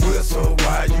 Well, so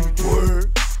why you twerk?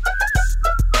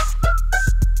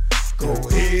 Go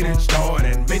ahead and start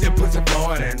and make the pussy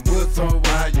part. And well, so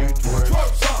why you twerk?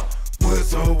 Well,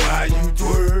 so why you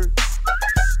twerk?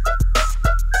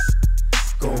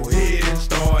 Go ahead and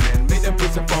start and make the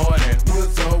pussy part. And well,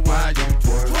 so why you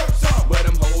twerk? Where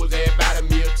them hoes at by the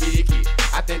meal ticket?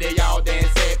 I think they all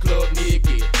dance at Club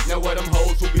Nicky. Now where them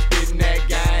hoes who be spitting that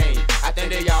game? I think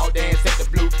they all dance at the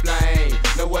Blue Flame.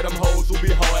 Now where them hoes who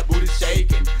be hard booty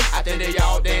shaking? I think they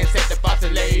all dance at the Foxy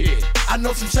Lady. I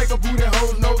know some shaker booty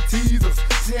hoes, no teasers.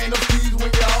 She ain't no tease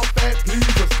when you all fat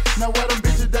pleasers. Now where them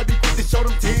bitches that be quick to show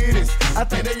them titties? I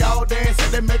think they all dance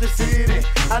at that Magic City.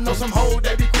 I know some hoes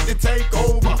that be quick to take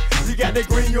over. You got that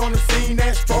green, you on the scene,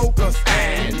 that strokers.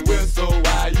 And whistle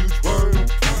while you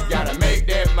twerk. Gotta make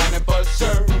that money for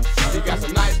sure. You got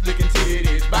some nice looking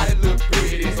titties, body look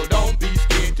pretty, so don't be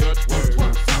scared to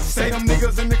twerk. Say them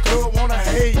niggas in the club wanna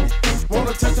hate,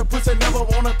 wanna touch a pussy, never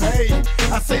wanna pay.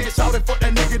 I say it, shout it, fuck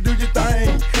that nigga, do your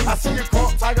thing. I see your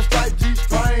crump, tiger stripe,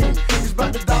 G-string. It's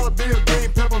about the dollar bill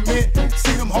game, peppermint.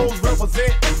 See them hoes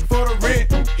represent for the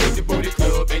rent. Hit the booty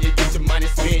club and you get your money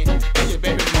spent. And your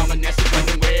baby mama, now she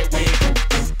running where it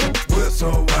went. Well,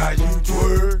 so why you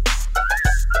twerk?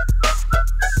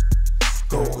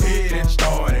 Go ahead and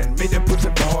start and make that pussy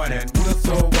part. And well,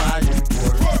 so why you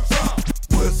twerk?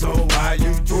 Well, so why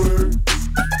you twerk?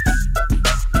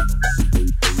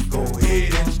 Go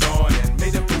ahead and start and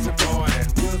make that pussy part.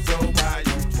 And well, so why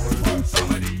you twerk?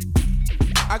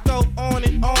 I go on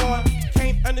and on,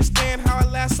 can't understand how I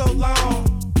last so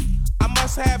long. I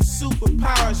must have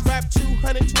superpowers, rap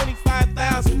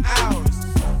 225,000 hours.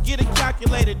 Get a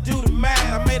calculator, do the math.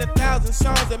 I made 1,000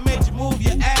 songs that made you move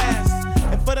your ass.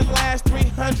 And for the last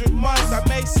 300 months, I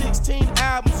made 16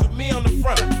 albums with me on the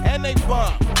front, and they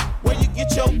bump. Where you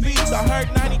get your beats? I heard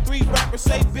 93 rappers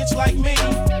say bitch like me.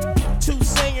 2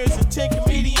 singers and 10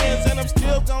 comedians, and I'm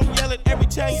still gon' yell it every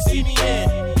time you see me in.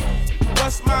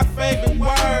 What's my favorite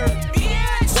word?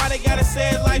 Why they gotta say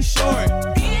it like short?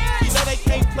 You know they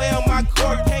can't play on my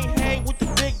court, can't hang with the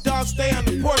big dogs, stay on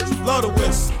the porch. Blow the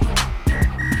whistle.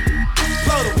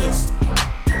 Blow the whistle.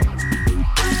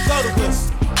 Blow the whistle.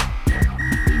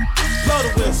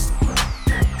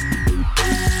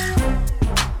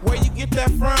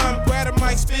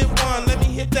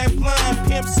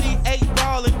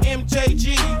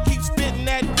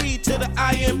 the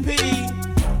IMP.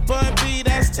 Bun B,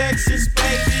 that's Texas,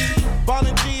 baby.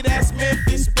 Ballin' G, that's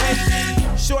Memphis,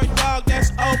 baby. Short dog,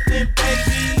 that's Oakland,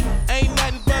 baby. Ain't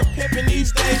nothing but pimpin'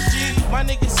 these days, G. My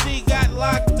nigga C got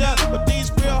locked up, but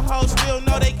these real hoes still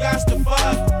know they got to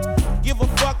fuck. Give a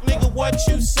fuck, nigga, what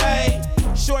you say.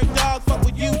 Short dog, fuck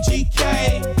with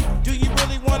UGK. Do you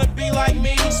really wanna be like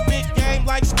me? Spit game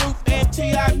like Snoop and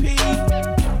T.I.P.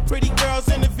 Pretty girls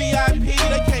in the VIP,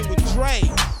 they came with Dre.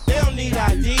 They don't need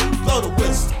ID. Blow the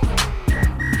whistle.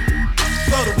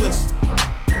 Blow the whistle.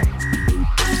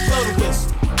 Blow the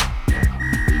whistle.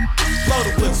 Blow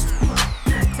the whistle.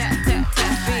 Tap, tap,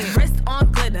 tap in. Wrist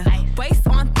on glitter, waist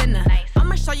on thinner.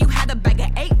 I'ma show you how to bag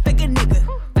an 8-figure nigga.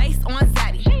 Face on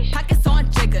zaddy, pockets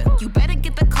on jigger. You better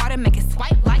get the card and make it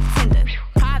swipe like Tinder.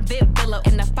 Private villa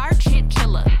in the fire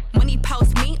chinchilla. When he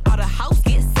post me, all the house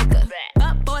get sicker.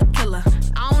 But boy killer,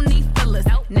 I don't need fillers.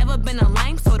 Never been a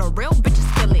lame, so the real bitches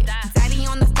feel it. Daddy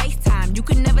on the FaceTime, you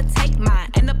can never take mine.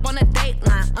 End up on a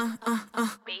dateline,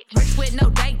 Rich with no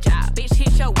day job, bitch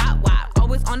hit your wop.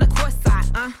 Always on the course side,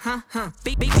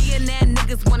 Billionaire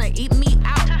niggas wanna eat me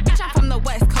out. Bitch, I'm from the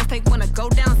West Coast, they wanna go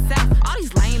down south. All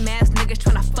these lame ass niggas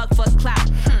tryna fuck for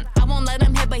clout. I won't let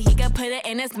him hit, but he can put it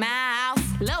in his mouth.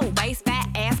 Low waist, fat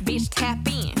ass bitch, tap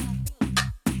in.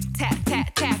 Tap,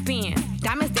 tap, tap in.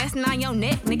 Diamonds dancing on your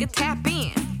neck, nigga, tap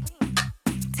in.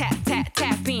 Tap, tap,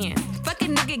 tap in.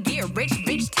 Fucking nigga get rich,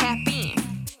 bitch, tap in.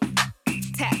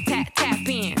 Tap, tap, tap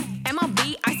in.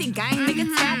 MLB, icy gang, nigga,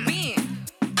 tap in.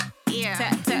 Yeah.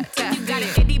 Tap, tap, tap. You got an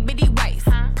itty bitty waist,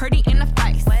 pretty in the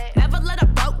face. Never let a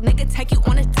broke nigga take you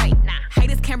on a date.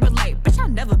 Haters can't relate, bitch,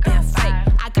 I've never been fake.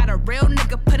 I got a real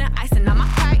nigga putting icing on my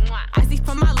cake. Icy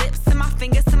from my lips and my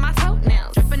fingers to my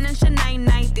toenails. Drippin' in Chanel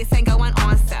night, this ain't going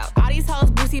on sale. All these hoes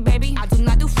boozy, baby, I do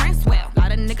not do friends well.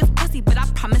 Lot of niggas pussy, but I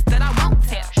promise that I won't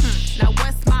tell. Now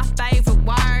what's my favorite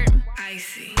word?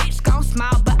 Icy. Bitch gon'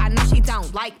 smile, but I know she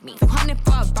don't like me. 200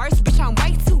 for a verse, bitch, I'm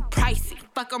way too pricey.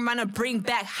 Fuck around and bring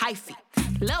back hyphy.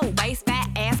 Low waist, fat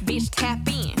ass, bitch, tap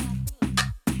in.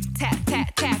 Tap,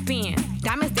 tap, tap in.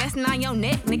 Diamonds dancing on your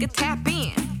neck, nigga, tap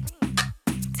in.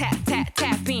 Tap, tap,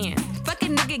 tap in.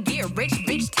 Fucking nigga get rich,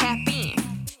 bitch, tap in.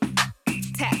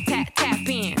 Tap, tap, tap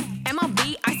in.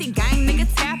 MLB, icy gang, nigga,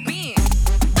 tap in.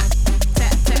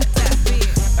 Tap, tap, tap in.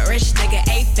 A rich nigga,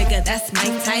 8-figure, that's my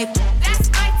type. That's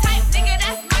my type, nigga,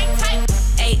 that's my type.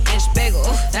 8-inch bagel,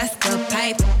 that's good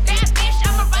pipe. Bad bitch,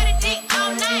 I'ma ride a dick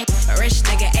all night. A rich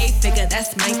nigga, 8-figure,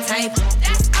 that's my type.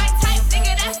 That's my type,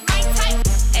 nigga, that's my type.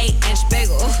 8-inch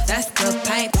bagel, that's good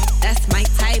pipe. That's my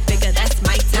type, nigga, that's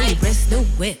my type. New wrist, new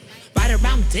whip, ride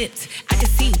around dipped. I can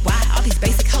see why all these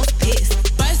basic hoes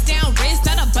pissed. Bust down wrist,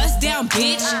 not a bust down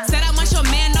bitch. Said I want your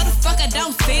man, no the fuck I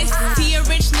don't sis. See a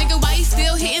rich nigga, why he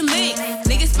still hitting licks?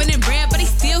 Nigga spinning bread, but he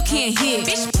still can't hit.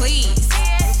 Bitch, please.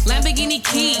 Lamborghini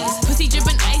keys, pussy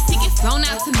dripping ice, he get flown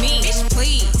out to me. Bitch,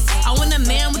 please. I want a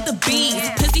man with the beads,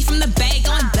 pussy from the bag,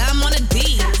 going dumb on a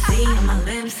D. See on my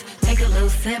lips, take a little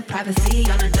sip, privacy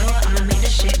on the door, I'ma make the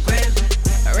shit grip.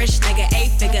 A rich nigga,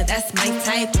 8-figure, that's my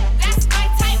type. That's my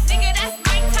type, nigga, that's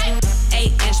my type.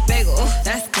 8-inch bagel,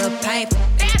 that's good pipe.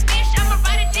 Bad bitch, I'ma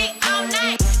ride a dick all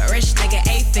night. A rich nigga,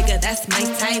 8-figure, that's my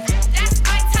type. That's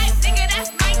my type, nigga, that's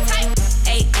my type.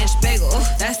 8-inch bagel,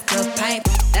 that's good pipe.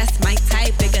 That's my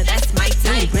type, nigga, that's my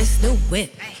type. New wrist, new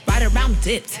whip, ride around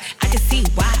dipped. I can see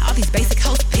why all these basic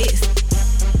hoes pissed.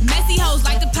 Messy hoes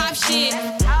like to pop shit.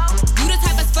 You the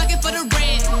type that's fucking for the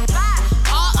rent.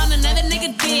 All on another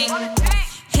nigga dick.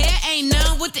 Hair ain't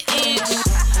none with the inch.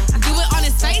 Do it on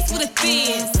his face with a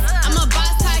fizz. I'm a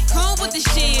boss tycoon with the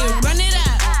shit. Run it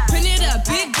up, print it up,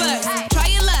 big bucks. Try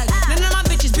your luck, none of my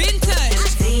bitches been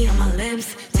touched. See on my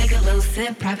lips, take a little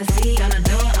sip, privacy on the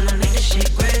door, I'ma make the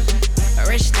shit grip. A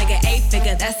rich nigga,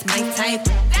 8-figure, that's my type.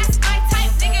 That's my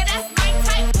type, nigga, that's my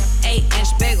type.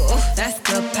 8-inch bagel, that's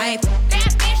good pipe.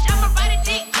 Bad bitch, I'ma ride a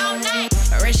dick all night.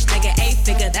 A rich nigga,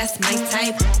 8-figure, that's my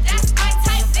type. That's my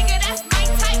type, nigga, that's my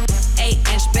type.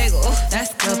 8-inch bagel,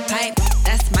 that's good pipe.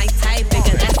 That's my type,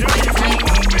 nigga, that's my type.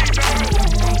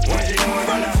 What you doing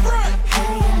from the front?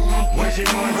 What you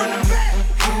doing from the back?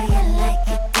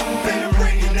 Better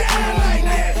break it down like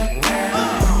that.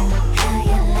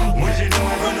 What you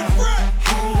doing from the front?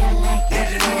 What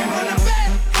you doing from the back?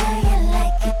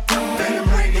 Better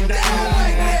break it down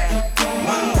like that.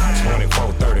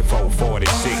 24, 34,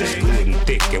 46, good and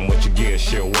thick, and what you get,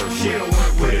 she'll work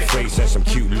with. Pretty face and some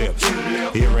cute lips,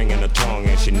 earring in the tongue,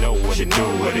 and she know what to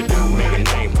do. Make a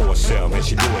name for herself, and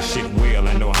she do her shit well.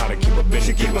 I know how to keep a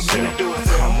business to herself.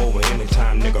 Come over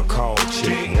anytime, nigga, call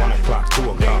chick. 1 o'clock,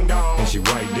 2 o'clock, and she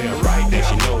right there. And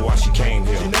she know why she came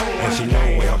here, and she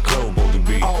know where her clothes supposed to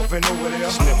be.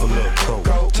 Sniff a little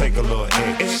coke, take a little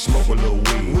X, smoke a little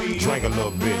little weed, drink a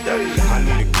little bit. I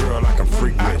need a girl I can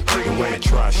freak with, the way to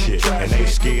try shit, and ain't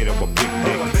scared of a big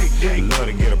dick. Love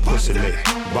to get a pussy lick,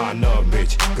 buy another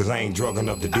bitch, cause I ain't drunk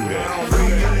enough to do that.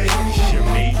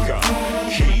 Shamika,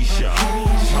 Keisha,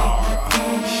 Tara,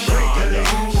 Shonda,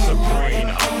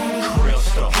 Sabrina,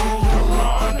 Crystal,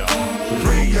 Deronda,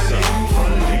 Risa,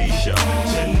 Felicia,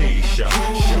 Tanisha,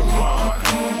 Siobhan,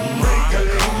 Monica,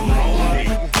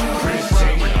 Monique,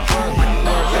 Christina.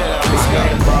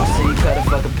 Boss, so you cut a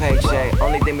fucking paycheck.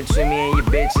 Only thing between me and your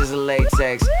bitch is a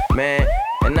latex, man.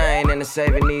 And I ain't into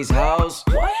saving these hoes.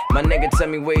 My nigga tell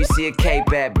me where you see a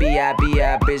Cape at.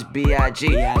 B-I-B-I, bitch, B-I-G.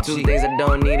 Two things I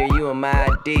don't need are you and my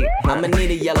ID. I'ma need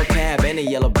a yellow cab and a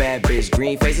yellow bad bitch.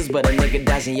 Green faces, but a nigga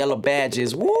dies in yellow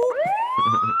badges. Woo!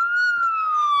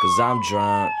 Cause I'm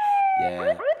drunk,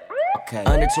 yeah. Okay.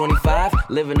 Under 25,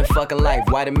 living the fucking life.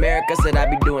 White America said I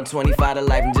be doing 25 to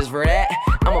life. And just for that,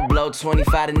 I'ma blow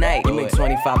 25 tonight. You make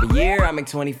 25 a year, I make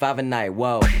 25 a night.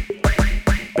 Whoa.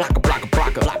 Blocka, blocka,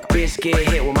 blocka. Bitch get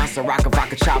hit with my Soraka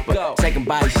vodka chopper. Go. Taking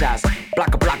body shots.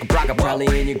 Blocka, blocka, blocka.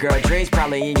 Probably in your girl dreams,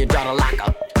 probably in your daughter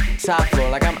locker. Top floor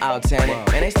like I'm out tanning.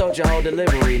 Man, they stole your whole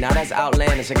delivery. Now that's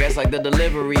outlandish. I guess like the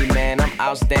delivery, man. I'm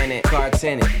outstanding. Car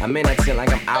tenant. I'm in that tent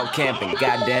like I'm out camping.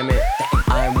 God damn it.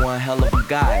 I'm one hell of a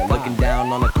guy. Looking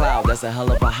down on the cloud. That's a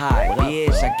hell of a high.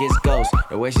 Bitch, I guess ghost.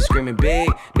 The way she screaming big,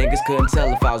 niggas couldn't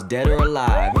tell if I was dead or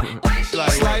alive.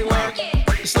 Slight work.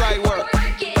 Slight work.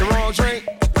 The wrong drink.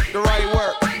 The right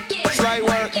work, slight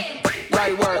work,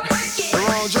 right work. The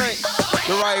wrong drink,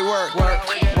 the right work, work,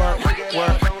 work,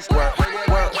 work, work, work,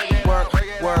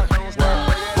 work, work,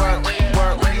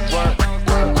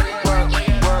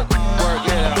 work, work,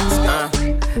 yeah.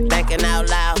 Thinking out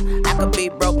loud, I could be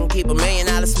broken, keep $1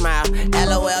 million smile.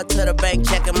 LOL to the bank,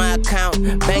 checking my account.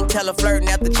 Bank teller flirting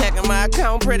after checking my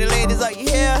account. Pretty ladies, are you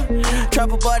here?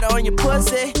 Truffle butter on your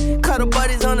pussy. Cuddle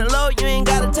buddies on the low, you ain't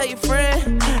gotta tell your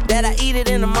friend that I eat it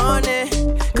in the morning.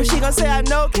 Cause she gon' say I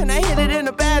know, can I hit it in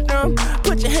the bathroom?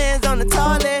 Put your hands on the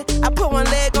toilet. I put one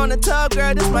leg on the tub,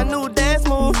 girl, this my new dance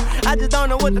move. I just don't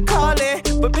know what to call it.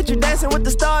 But bitch, you dancing with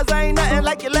the stars, I ain't nothing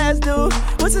like your last dude.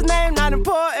 What's his name? Not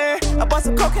important. I bought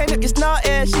some cocaine, look, it's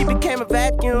snorting. She became a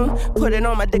vacuum. Put it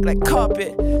on my dick like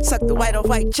carpet. Suck the white on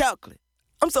white chocolate.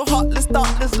 I'm so heartless,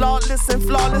 thoughtless, lawless, and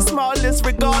flawless, smallest,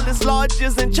 regardless,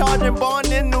 largest, and charging,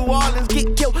 born in New Orleans.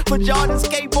 Get killed for Jordan,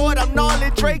 skateboard, I'm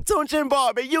gnarly, Drake, Tunch, and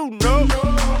Barbie, you know.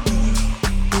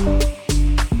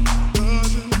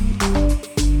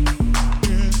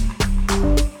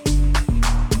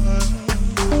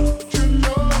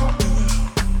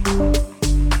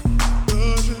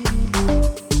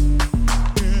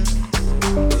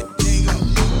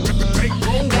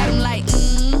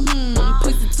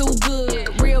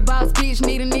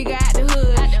 Need a nigga out the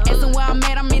hood. Asking where I'm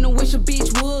at, I'm in a wish a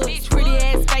bitch would. Pretty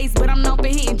ass face, but I'm known for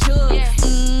hitting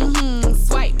jugs.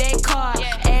 Swipe that card.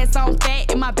 Ass on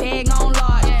fat and my bag on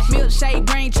large. Milkshake,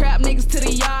 brain trap niggas to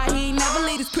the yard. He ain't never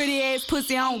leave this pretty ass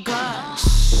pussy on God.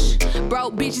 Shh,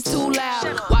 broke bitches too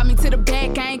loud. Walk me to the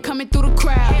back, I ain't coming through the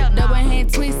crowd. Double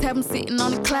hand twist, have him sitting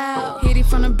on the cloud. Hit it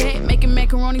from the back, making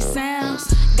macaroni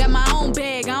sounds. Got my own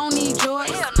bag, I don't need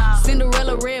yours.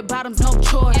 Cinderella, red bottoms, no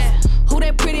choice. Who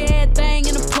that pretty ass thing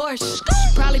in a Porsche?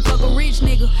 Probably fuck a rich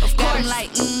nigga, of course. I'm like,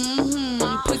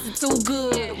 pussy too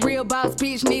good. Real boss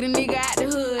bitch, need a nigga out the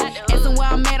hood. Asking where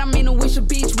I'm at, I'm in a wish a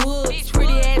bitch would.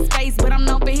 Pretty ass face, but I'm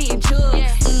known for hitting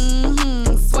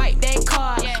jugs. Swipe that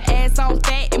card. Ass on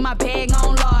fat and my bag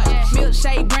on large.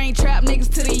 Milkshake, brain trap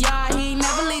niggas to the yard. He ain't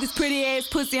never leave this pretty ass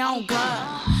pussy on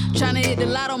God. Tryna hit the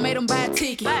lotto, made him buy a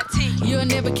ticket. You'll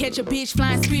never catch a bitch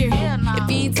flying spirit. If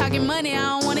he ain't talking money, I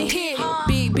don't wanna hear it.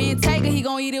 Big Ben Taker, he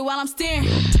gon' eat it while I'm steering.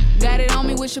 Got it on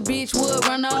me, wish a bitch would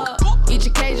run up. Each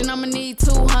occasion, I'ma need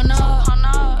 200.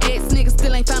 Ex nigga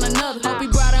still ain't found another. Hope he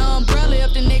brought an umbrella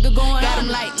if the nigga going. Got him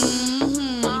like,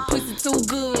 pussy too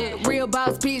good. Real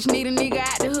boss bitch, need a nigga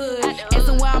out the hood.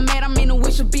 Asking where I'm at, I'm in a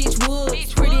wish a bitch would.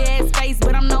 Pretty ass face,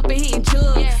 but I'm known for hitting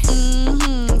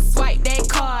jugs. Swipe that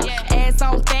card. Ass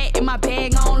on fat and my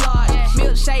bag on large.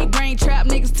 Milkshake, brain trap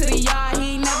niggas to the yard.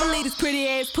 He ain't never leave this pretty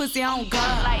ass pussy on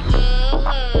God. Like,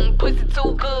 pussy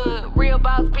too good. Real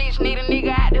boss bitch, need a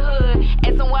nigga out the hood.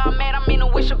 Asking where I'm at, I'm in a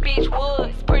wish a bitch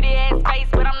would. Pretty ass face,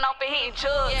 but I'm known for hitting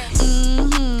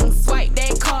jugs. Swipe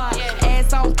that card.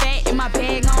 Ass on fat and my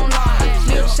bag on large.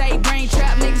 Milkshake, brain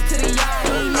trap niggas to the yard.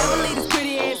 He ain't never leave this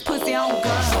pretty ass pussy on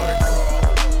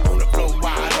God. On the floor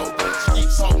wide open. She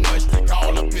eat so much, they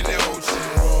all up in the ocean.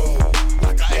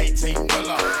 Like a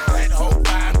 18-wheeler. That whole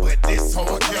fine, but this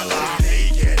whole killer.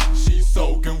 She leaking, she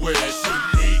soaking wet. She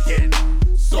leaking,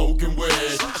 soaking wet.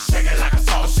 Shake it like a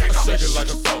salt shaker. Shake it like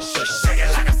a salt shaker. Shake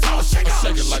it like a salt shaker.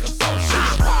 Shake it like a salt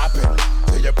shaker. Popping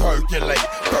till you percolate. late.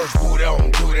 First booty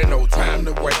on duty, no time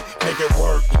to wait. Make it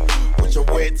work with your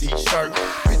wet t-shirt.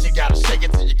 Bitch, you gotta shake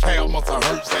it till your calf muscle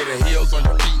hurt. Say the heels on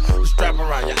your feet, the strap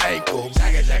around your ankle.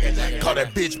 Call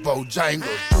that bitch Bojangles.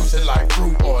 Juice it like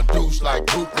fruit or a douche like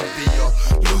Goop would be.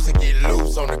 Loose and get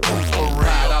loose on the goose for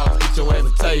real. Get your ass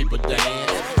a table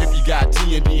dance. If you got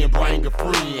T&D and bring a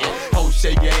friend. Ho,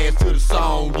 shake your ass to the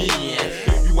song in.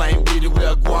 If you ain't with it,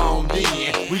 we're grown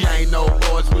then. We ain't no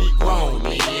boys, we grown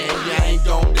then. You ain't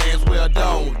gon' dance, well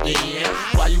don't then.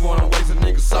 Why you wanna waste a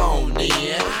nigga song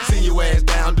then? See your ass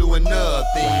down doing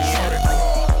nothing.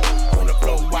 On the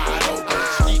floor wide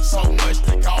open. Eat so much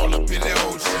they call up in the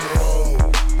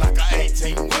ocean. Like a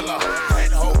 18-wheeler.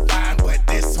 That hoe fine, but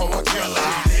this hoe a killer.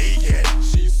 She leaking,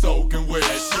 she soaking wet.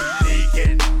 She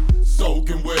leaking,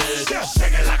 soaking wet.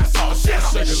 Shake it like a salt shake.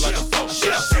 Shake it like a salt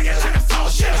shake. Shake it like a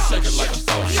salt shake. Shake it like a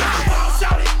salt shake. Face the wall,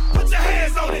 shout it. Put your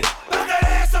hands on it. Bounce that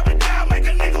ass up and down, make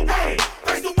a nigga wait.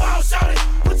 Face the wall, shout it.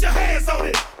 Put your hands on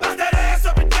it. Bounce that ass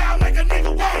up and down, make a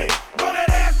nigga wait. Roll that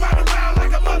ass round around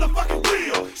like a motherfucking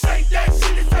wheel. Shake that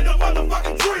shit, this ain't no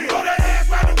motherfucking drill. Roll that ass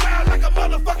round around like a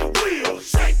motherfucking wheel.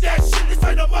 Shake that shit, this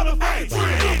ain't no motherfucking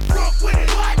drill. Get drunk with it,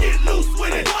 get loose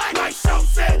with it. Like Shaw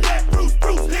said, let Bruce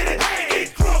hit it.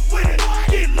 Get drunk with it,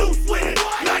 get loose with it.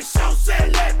 Like Shaw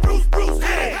said, let Bruce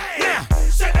hit it. Now,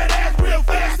 shake that ass real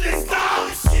fast and stop.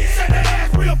 Shake that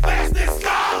ass real fast and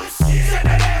stop. Shake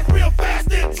that ass real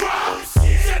fast and drop.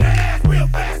 Shake that ass real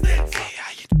fast and drop.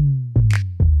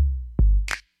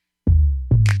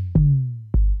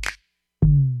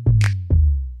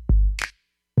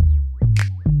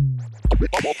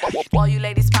 All you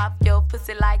ladies pop your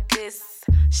pussy like this.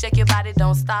 Shake your body,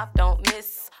 don't stop, don't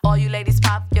miss. All you ladies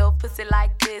pop your pussy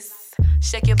like this.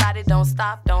 Shake your body, don't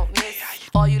stop, don't miss.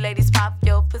 All you ladies pop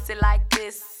your pussy like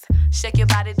this. Shake your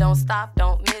body, don't stop,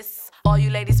 don't miss. All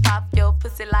you ladies pop your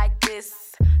pussy like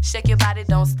this. Shake your body,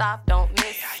 don't stop, don't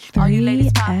miss. All you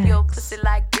ladies pop your pussy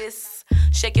like this.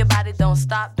 Shake your body, don't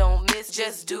stop, don't miss.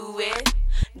 Just do it,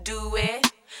 do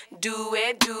it. Do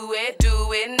it, do it,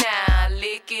 do it now.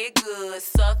 Lick it good.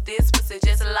 Suck this pussy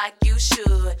just like you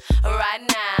should. Right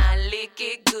now, lick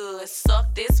it good.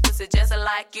 Suck this pussy just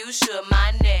like you should.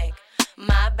 My neck,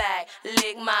 my back,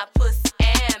 lick my pussy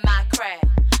and my crack.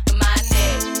 My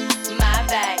neck, my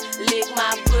back, lick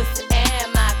my pussy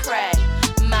and my crack.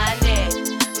 My neck,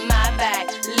 my back,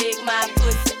 lick my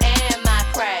pussy and my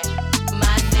crack.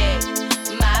 My neck,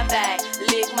 my back,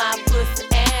 lick my pussy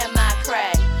and my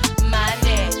crack. My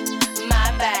neck,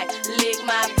 my back, lick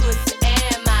my pussy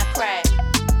and my crack.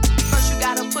 First you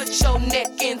gotta put your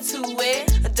neck into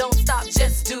it. Don't stop,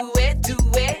 just do it, do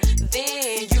it.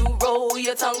 Then you roll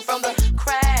your tongue from the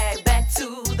crack back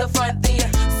to the front. Then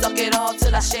you suck it all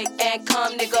till I shake and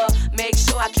come, nigga. Make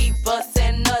sure I keep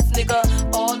bustin' nuts, nigga.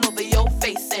 All over your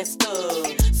face and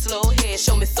stuff. Slow head,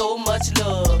 show me so much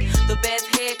love. The best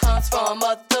head comes from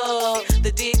a thug.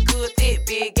 The dick good, thick,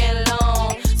 big and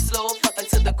long. Slow fucking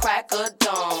to the crack of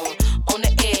dawn. On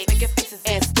the edge, making faces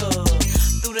and stuff.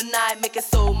 Through the night, making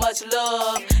so much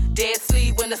love. Dead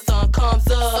sleep when the sun comes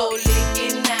up. So lick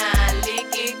it now,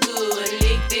 lick it good.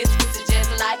 Lick this pussy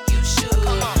just like you should.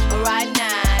 Right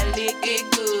now, lick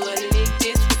it good. Lick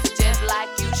this pussy just like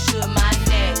you should. My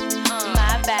neck,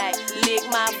 my back, lick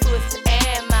my pussy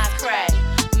and my crack.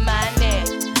 My neck,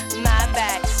 my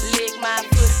back, lick my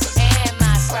pussy and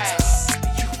my crack.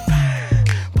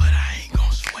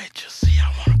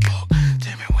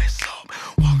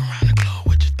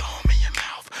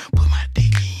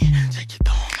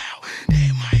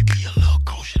 That might be a little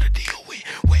kosher to dig.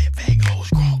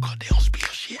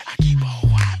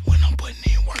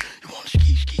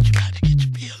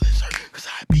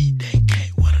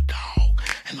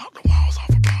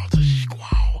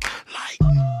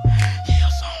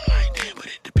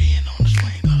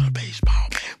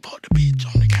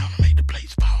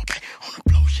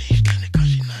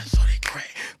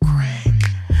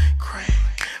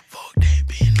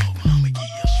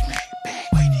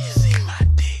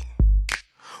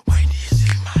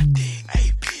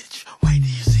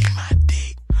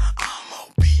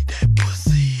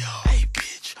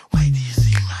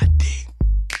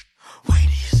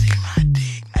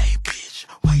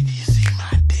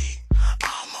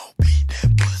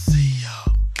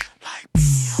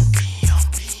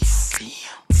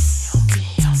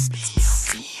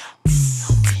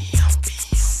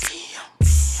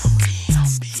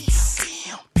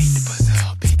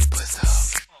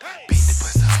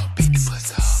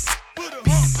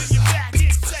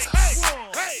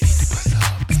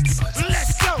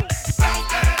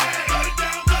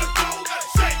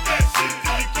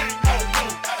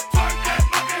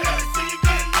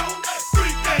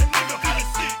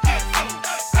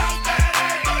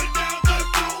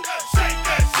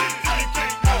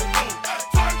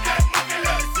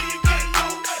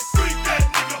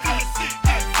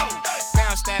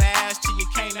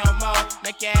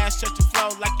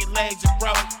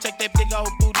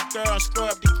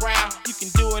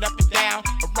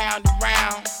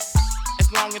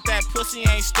 long as that pussy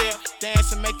ain't stiff.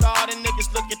 Dance and make all the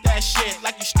niggas look at that shit.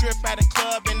 Like you strip at a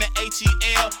club in the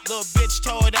ATL. Little bitch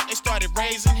tore it up, they started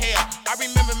raising hell. I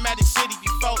remember Magic City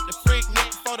before the freak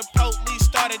nick, before the police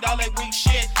started all that weak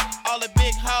shit. All the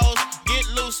big hoes, get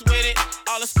loose with it.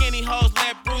 All the skinny hoes,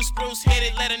 let Bruce hit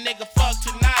it. Let a nigga fuck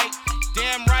tonight.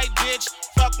 Damn right, bitch,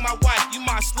 fuck my wife. You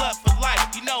my slut for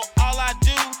life. You know all I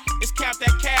do is count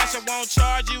that cash. I won't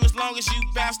charge you as long as you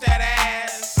bounce that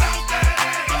ass. Bounce that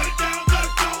ass, put it down, let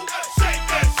it go. Shake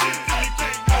that shit till you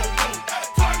can't go.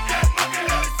 Twerk that monkey,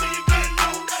 let it see you get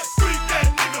low. Freak that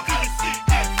nigga till you see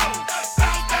that flow.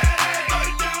 Bounce that ass,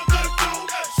 put it down, let it go.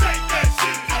 Shake that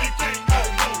shit till you can't go.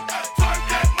 Twerk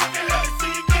that monkey, let it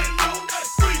see you get low.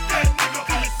 Freak that nigga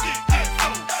till you see that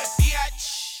flow. Biatch,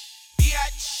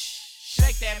 biatch,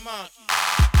 shake that monkey.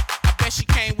 I bet she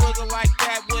can't wiggle like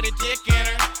that with a dick in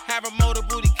her. Have a motor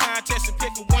booty contest and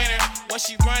pick a winner. Once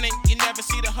she running, you never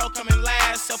see the hoe coming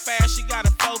last. So fast, she got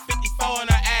a 454 in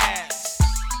her ass.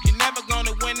 You're never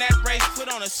gonna win that race.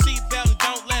 Put on a seatbelt and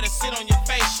don't let her sit on your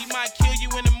face. She might kill you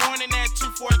in the morning at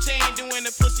 2:14, doing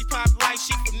the pussy pop like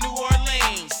she from New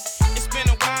Orleans. It's been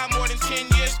a while, more than 10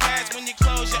 years past. When you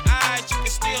close your eyes, you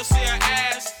can still see her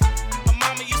ass. My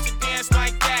mama used to dance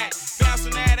like that,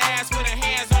 bouncing that ass with her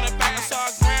hands on her back. I saw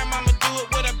her grandmama do it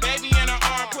with her baby in her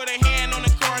arm. Put her hand on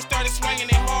the car and started swinging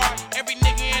it hard. Every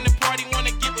nigga in the party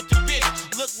wanna get with the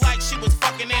bitch. Looked like she was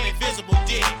fucking an invisible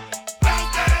dick.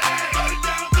 Bounce that ass, put it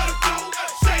down, let it go.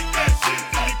 Shake that shit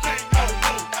till you can't go.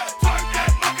 Twerk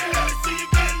that monkey, let it see you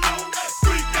get low.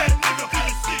 Freak that nigga till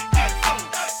you see that flow.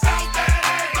 Bounce that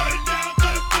ass, put it down,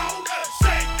 let it go.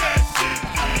 Shake that shit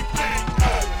till you can't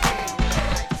go.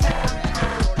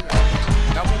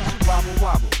 Now won't you wobble,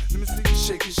 wobble? Let me see you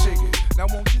shake it, shake it. Now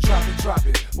won't you drop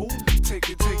it? Ooh, take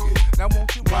it, take it. Now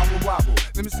won't you wobble, wobble?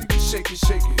 Let me see you shake it,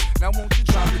 shake it. Now won't you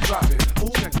drop it?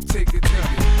 Ooh, take it, take it.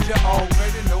 You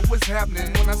already know what's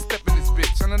happening when I step in this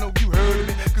bitch. And I know you heard of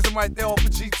me, cause I'm right there off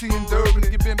of GT and Durban.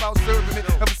 And you been about serving it.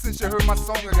 Ever since you heard my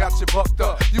song, I got you bucked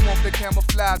up. You want that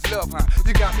camouflage love, huh?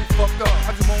 You got me fucked up.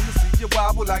 I just wanna see you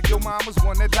wobble like your mama's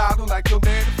one that lotto. Like your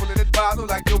daddy full of that bottle.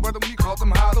 Like your brother when you call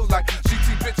them hollow. Like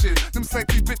GT bitches, them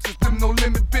sexy bitches, them no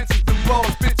limit bitches, them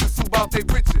boss bitches who out they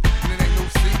riches. And it ain't no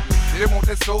secret. They want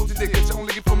that soldier dick, you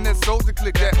only get from that soldier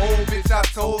click. That old bitch I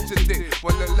told you dick.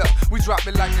 Well, look, we drop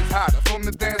it like it's hotter. From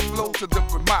the dance floor to the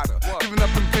Ramada. Giving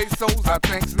up them pesos, I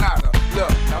think's nada.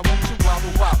 Look, now won't you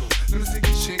wobble, wobble? Let me see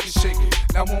you shake it, shake it.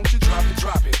 Now won't you drop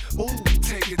it? Ooh,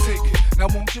 take it, take it. Now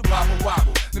won't you wobble,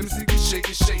 wobble? Let me see you shake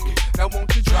it, shake it. Now won't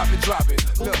you drop it?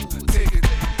 Look, take it, take it.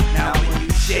 Now when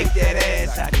you shake that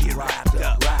ass, I get wrapped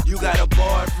up. You got a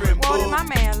boyfriend, boo. My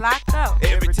man locked up.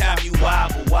 Every time you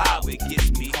wobble, it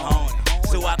gets me on.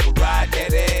 So I could ride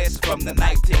that ass from the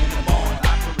night till the morning.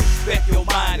 I could respect your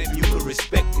mind if you could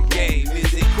respect the game.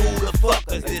 Is it cool to fuck,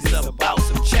 cause this about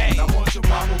some change? Now won't you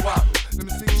wobble, wobble? Let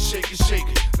me see you shake it, shake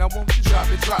it. Now won't you drop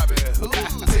it? Ooh,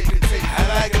 take it, take it.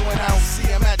 I like it when I don't see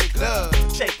him at the club.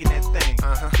 Shaking that thing.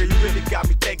 Girl, you really got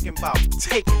me thinking about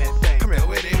taking that thing. Come here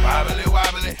with it,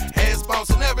 wobbly, heads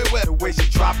bouncing everywhere. The way she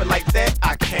drop it like that,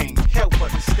 I can't help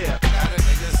but to step. Now the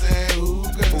nigga saying, ooh,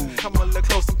 girl. Come a little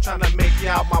close, I'm tryna make you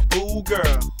out my boo,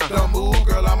 girl. Don't move,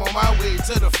 girl, I'm on my way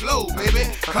to the flow, baby.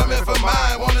 Come in for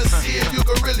mine, wanna see if you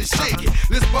can really shake it.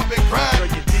 Let's bump and grind. Girl,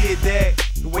 you did that.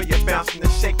 The way you're bouncing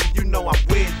and shaking, you know I'm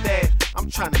with that. I'm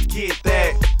tryna get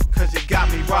that, cause you got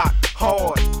me rock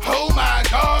hard. Oh my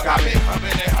God, got me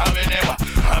humming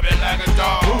like a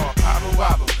dog. Wobble,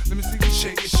 wobble. Let me see you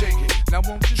shake it, shake it. Now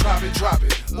won't you drop it?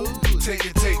 Ooh, take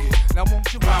it, take it. Now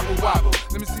won't you wobble, wobble?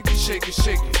 Let me see you shake it,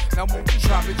 shake it. Now won't you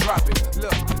drop it?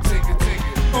 Look, take it, take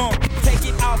it. Take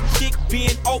it off, chick,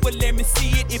 bend over, let me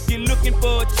see it. If you're looking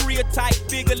for a trio type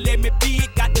figure, let me be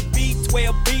it. Got the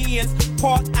V12 Benz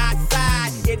parked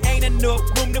outside. It ain't enough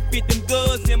room to fit them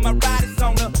goods in my ride. It's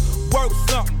on the work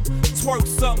something, twerk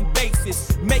something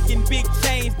basis. Making big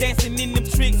change, dancing in them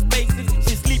trick spaces.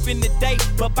 She sleep in the day,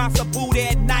 but bounce a booty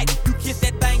at night. You kiss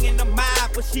that thing in the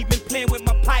mind, but she been playing with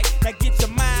my pipe. Now get your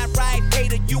mind right,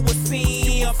 hater, you a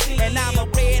simp. And I'm a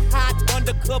red hot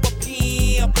undercover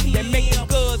pimp. That make the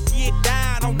girls get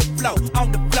down on the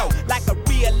floor, like a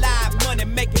real live money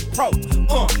making pro.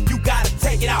 You gotta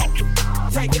take it out,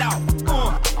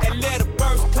 and let a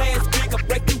first class figure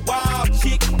break you off,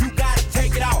 chick. You gotta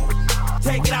take it out,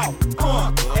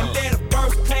 and let a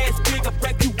first class figure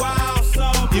break you off,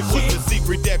 some It was a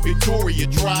secret that Victoria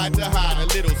tried to hide. A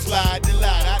little slide to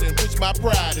lie. I done push my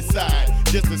pride aside.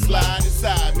 Just a slide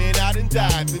inside, man, I done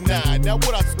died tonight. Now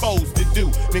what I'm supposed to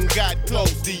do? Then got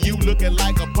close to you, looking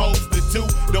like a poster too.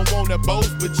 Don't wanna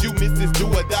boast, but you missed this do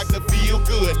a doctor feel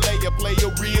good. Lay a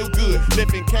player real good.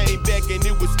 Lippin' came back and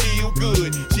it was still real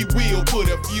good. She will put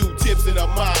a few tips in her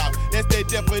mouth. That's that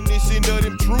definition of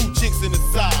them true chicks in the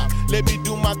South. Let me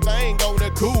do my thing on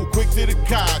the cool, quick to the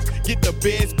couch. Get the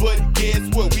best, but guess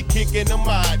what? We kicking them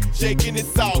out, shaking it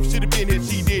soft. Should've been here,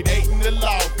 she did 8 in the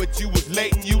loft, but you was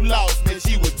late and you lost, man.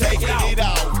 She was taking it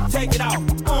off. Take it off,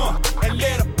 and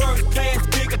let a first class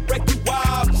nigga break you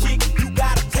wild, chick. You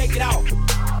gotta take it off,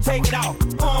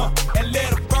 and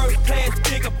let a first class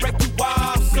nigga break you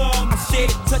wild. Some shit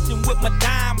touching with my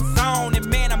diamonds on, and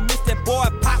man, I miss that boy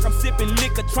Pac. I'm sipping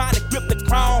liquor, trying to grip the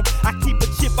chrome. I keep a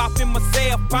chip off in my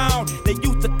cell phone. They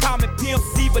used to call me Pimp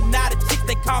C, but now the chicks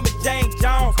they call me James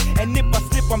Jones. And if I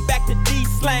slip, I'm back to D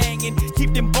slang and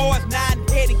keep them boys nodding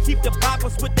head and keep the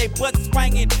poppers with their butts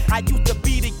swinging. I used to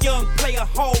be the young player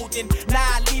holding, now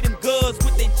I lead them girls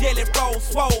with their jelly roll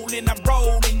swollen. I'm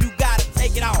rolling, you gotta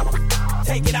take it off,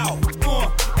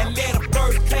 and let a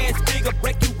first class figure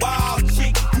break you wild,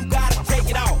 chick. You gotta take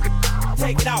it off,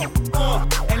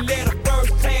 and let a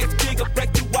first class figure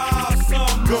break you wild,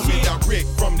 some Coming direct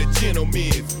from the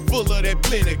gentlemen, full of that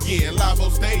blend again. Live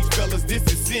on stage, fellas, this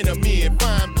is cinnamon.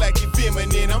 Fine, black, and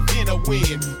feminine, I'm finna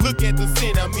win. Look at the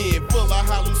sin I'm in, full of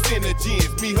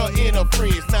hallucinogens. Me, her, and her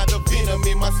friends, now the venom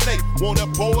in my state. Want a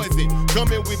poison,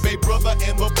 coming with baby brother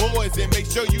and my boys. And make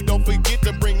sure you don't forget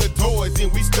to bring the toys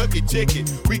in. We stuck it, check it.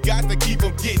 We got to keep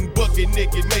them getting bucket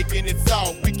naked, making it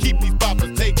soft. We keep these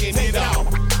boppers taking it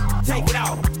off. Take it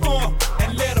off,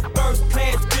 and let a first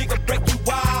class figure break you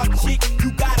wild, chick.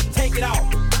 You gotta take it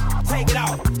off,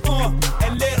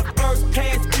 and let a first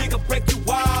class figure break you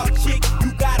wild, chick.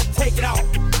 You gotta take it off,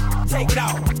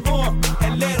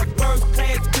 and let a first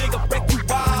class figure break you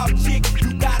wild, chick.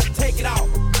 You gotta take it off,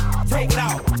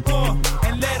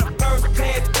 and let a first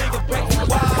class figure break you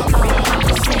wild.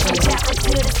 Chopper to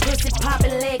this pussy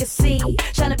poppin' legacy.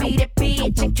 Tryna be that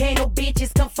bitch and can't no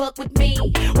bitches come fuck with me.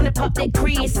 When I pop that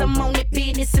crease, I'm on that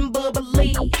business and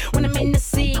bubbly. When I'm in the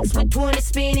six with 20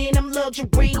 spinning, I'm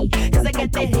luxury. Cause I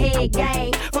got that head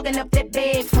game, fucking up that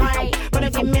bed frame. But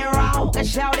don't get me wrong, I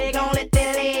shout it, gon' let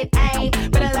that lead aim.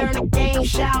 Better learn the game,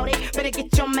 shout it. Better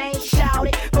get your man, shout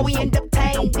it. But we end up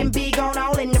tame and big on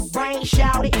all in the brain,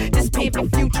 shout it. This pimpin'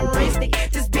 futuristic,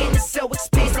 this business so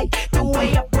explicit. The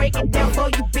way I break it down for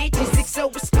you bitches, it's so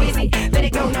exquisite. Let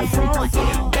it go now front,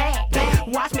 back.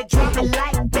 Watch me drop it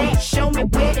like that. Show me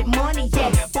where that money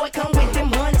at. Boy, come with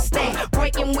them honey stack.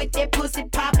 Breaking with that pussy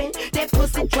popping, that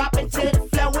pussy dropping to the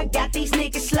floor and got these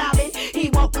niggas slobbing. He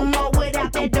won't come on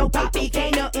without that dope poppy,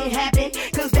 can't nothing happen.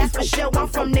 Cause that's for sure. I'm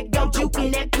from the go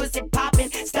juking that pussy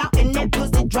popping, stopping that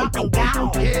pussy dropping.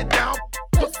 Gone. Head down,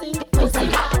 pussy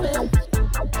popping.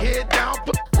 Head down,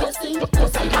 pussy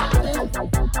popping.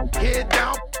 Head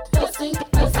down, pussy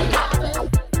popping.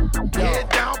 Head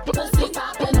down, pussy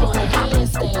popping on a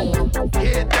handstand.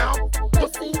 Head down,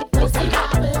 pussy popping.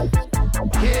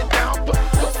 Head down,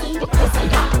 pussy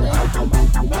popping.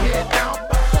 Head down,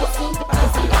 pussy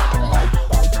popping.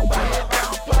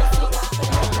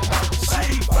 She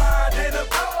fine in a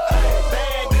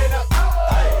bad in a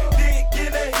dick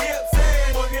in the hips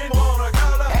and wanna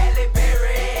call her Halle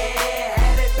Berry,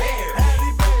 Halle Berry,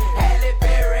 Halle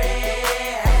Berry,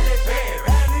 Halle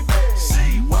Berry. She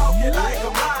walking like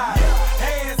a mile,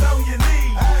 hands on your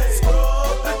knees,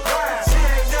 scrub the ground. She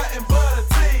ain't nothing but a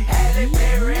tease. Halle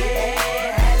Berry,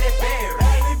 Halle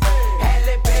Berry,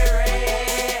 Halle Berry,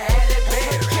 Halle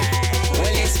Berry.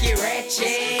 Well, let's get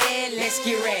ratchet, let's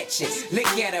get ratchet. Look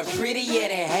at her, prettier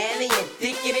than Halle and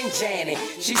thicker than Janet.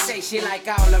 She say she like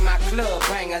all of my club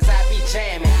bangers, I be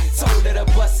jamming. Told her to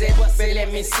bust it, but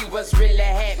let me see what's really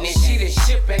happening. She the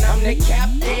ship and I'm the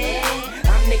captain.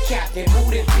 I'm the captain,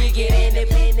 booty bigger than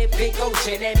the big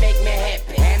ocean that make me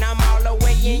happy. And I'm all the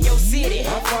way in your city.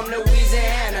 I'm from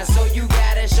Louisiana, so you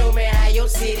gotta show me how your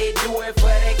city do it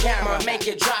for the camera. Make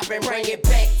it drop and bring it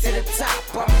back to the top.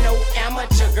 I'm no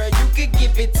amateur, girl, you could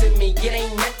give it to me. It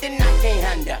ain't nothing I can't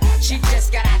handle. She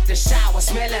just got out the shower,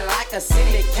 smelling like a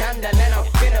city candle. And I'm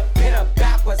finna pin her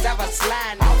backwards, I was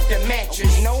sliding off the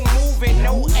mattress. No moving,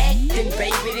 no acting,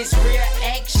 baby, this real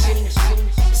action.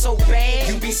 So bad,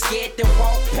 you be scared to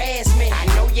walk past me. I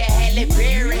know you Halle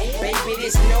Berry, baby,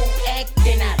 this no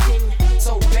acting. I think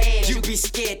so bad, you be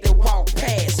scared to walk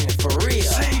past me, for real.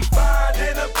 She fine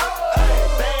in a bad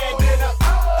in a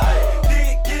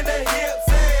dick in the hips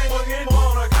and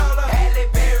wanna call her Halle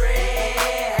Berry,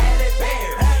 Halle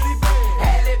Berry,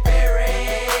 Halle Berry,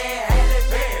 Halle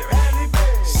Berry.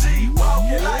 She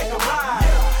walking like a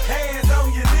mile, hands on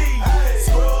your knees,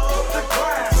 scrub the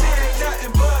ground. She ain't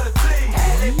nothing but a tease.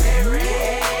 Halle Berry,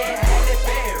 Halle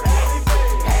Berry,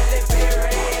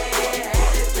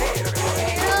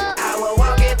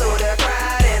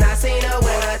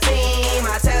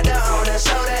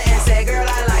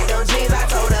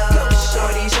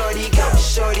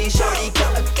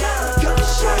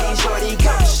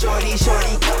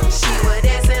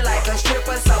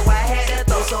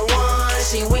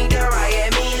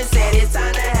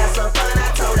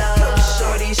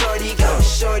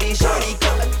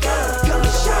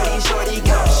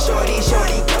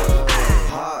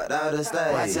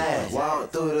 outside.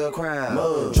 Walk through the crowd.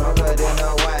 Move. Drunker than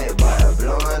a white boy.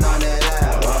 Blowing on that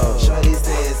loud. Whoa. Shorty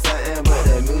said something, but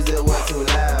the music was too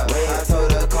loud. I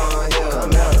told her, come here.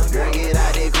 Come here. Girl, get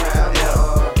out the crowd.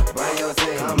 Yeah. Bring your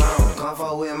team. Come on. Come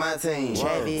fuck with my team.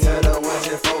 Tell her what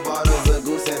your 4 bottles of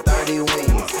goose and 30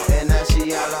 wings. And now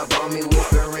she all up on me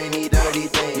whispering these dirty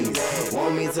things.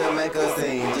 Want me to make her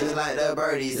sing just like the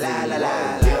birdies. La la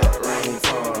la. Ring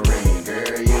for a ring.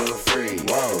 Girl, you free.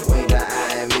 Whoa. Wink the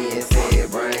eye at me and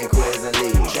said, bring quiz and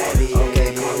leave.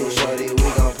 Okay, cool, shorty, we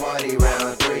gon' party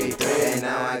round 3. And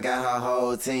now I got her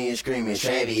whole team screaming,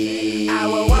 Chevy. I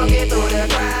was walking through the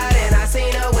crowd and I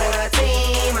seen her with her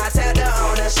team. I tapped her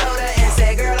on the shoulder and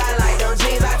said, girl, I like them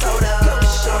jeans. I told her, go,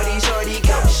 shorty, shorty,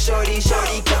 go, shorty,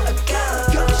 shorty, go,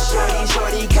 go, shorty,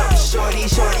 shorty, go, shorty,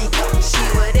 shorty, go. She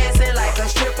was dancing like a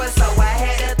stripper, so I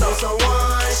had to throw some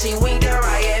one. She winked her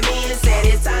eye at me and said,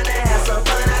 it's time to have some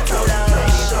fun. I told her,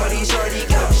 shorty, shorty,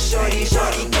 go, shorty,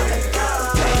 shorty, go,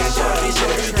 shorty,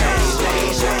 shorty, go,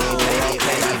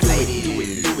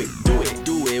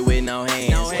 do it with no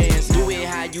hands. Do it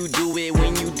how you do it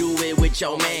when you do it with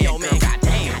your man.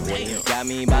 Goddamn, got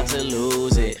me about to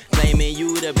lose it. Claiming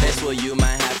you the best, well you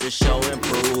might have to show and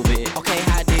prove it. Okay,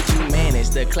 how did you manage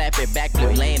to clap it back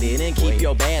when landed and keep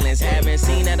your balance? Haven't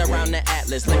seen that around the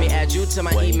atlas. Let me add you to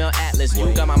my email atlas.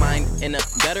 You got my mind in the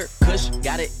gutter, Kush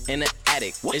got it in the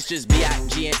attic. It's just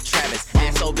B.I.G. and Travis.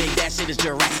 Ass so big that shit is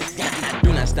Jurassic.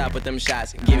 Do not stop with them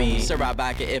shots. Give me Ciroc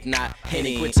vodka, if not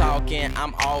Henny. Quit talking,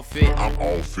 I'm all fit.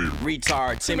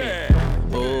 Retard to me.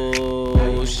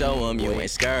 Ooh, show 'em you ain't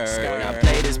scared. Now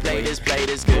play this, good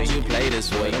you play this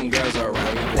for them girls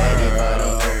around the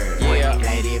world. Yeah,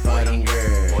 lady for them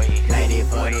girls. Lady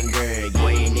for them girls.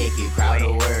 Yeah, Nicki crowd the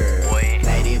world.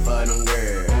 Lady for them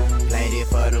girls. Lady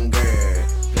for them girls.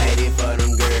 Lady for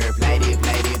them girls. Lady.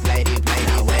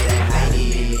 Now where that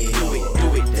lady? Do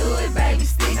it, baby,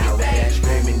 stick it back.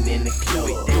 Screaming in the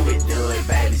club. Do it,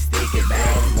 baby, stick it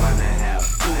back. Wanna have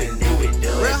fun? Do it,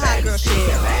 real hot girl shit.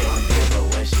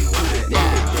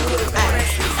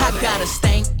 I got a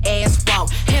stank ass walk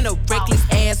and a reckless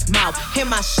ass mouth. And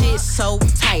my shit so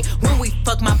tight. When we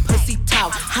fuck, my pussy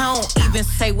talk. I don't even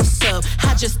say what's up.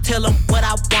 I just tell him what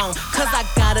I want. Cause I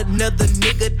got another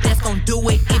nigga that's gon' do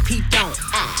it if he don't.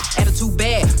 Attitude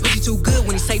bad, pussy too good.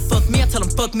 When he say fuck me, I tell him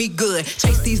fuck me good.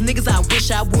 Chase these niggas, I wish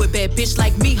I would. Bad bitch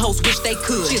like me, hoes wish they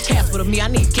could. She a Casper to me, I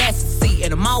need gas to see.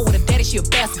 And I'm all with a daddy, she a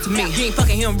bastard to me. You ain't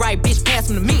fucking him right, bitch, pass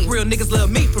him to me. Real niggas love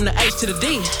me from the H to the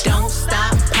D. Don't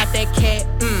stop, pop that cat,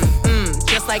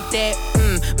 just like that,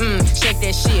 shake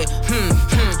that shit,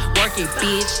 work it,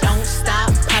 bitch. Don't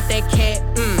stop, pop that cat,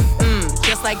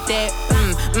 just like that,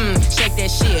 shake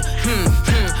that shit,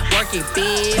 work it,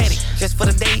 bitch. Petty, just for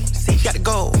the day, see, gotta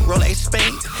go, roll a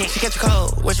spade. She catch a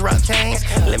cold, what's your rock chains?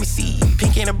 Let me see,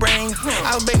 pink in the brain.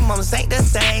 Our baby mamas ain't the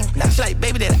same. Now she like,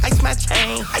 baby, that ice my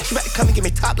chain. You better come and get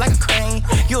me top like a crane.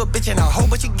 You a bitch and a whole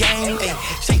bunch of game. Ay,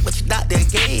 shake what your doctor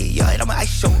gave, yo. And I'ma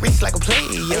ice your wrist like a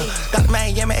player. Dr.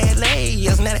 Miami, LA,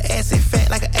 now the ass is fat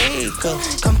like an acre.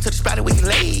 Come to the spot and we can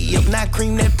lay up. Now I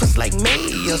cream that pussy like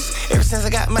mayors. Ever since I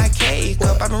got my cake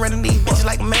up, I've been running these bitches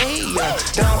like mayor.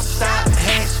 Don't stop,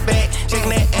 hatchback, shaking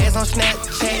that ass on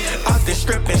Snapchat. Off the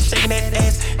strip and shaking that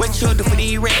ass. What you do for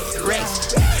these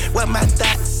rats? What my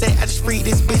thoughts said, I just free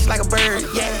this bitch like a bird,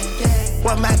 yeah.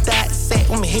 What my thoughts said,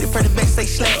 when me hit it for the back, say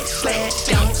slash.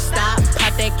 Don't stop,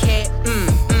 pop that cat,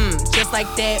 just like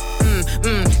that,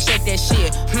 shake that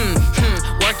shit,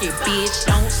 work it, bitch.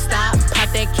 Don't stop, pop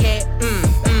that cat,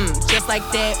 just like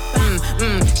that,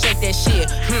 shake that shit,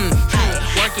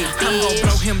 work it, bitch. I'm gon'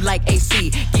 blow him like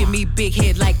AC, give me big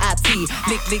head like IT,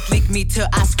 lick me till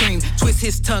I scream, twist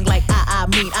his tongue like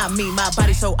I mean, my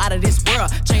body so out of this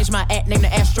world, change my act, name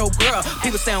the Astro Girl,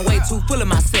 people sound way too full of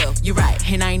myself, you're right,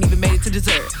 and I ain't even made it to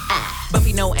dessert,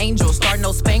 Buffy no angel, star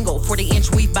no spangle,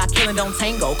 40-inch weave by killing don't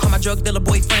tango, call my drug dealer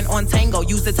boyfriend on tango,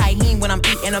 use the tahini when I'm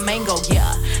eating a mango,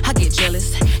 yeah, I get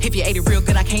jealous, if you ate it real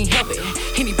good I can't help it,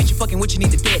 any bitch you fucking with you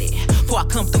need to get it, before I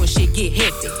come through and shit get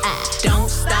hectic, don't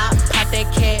stop, pop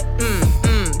that cat,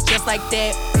 just like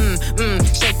that,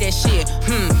 shake that shit,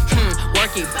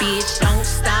 work it, bitch. Don't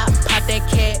stop, pop that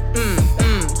cat,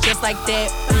 just like that,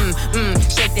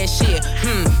 shake that shit,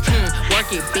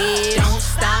 work it, bitch. Don't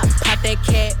stop, pop that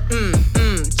cat,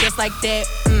 just like that,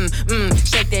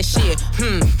 shake that shit,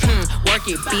 work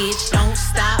it, bitch. Don't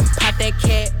stop, pop that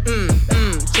cat,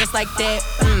 just like that,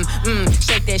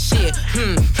 shake that shit,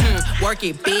 work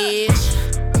it, bitch.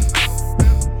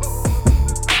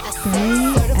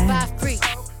 Certified free,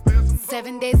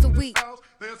 7 days a week.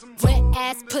 Wet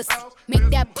ass pussy, make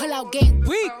that pull out game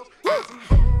weak.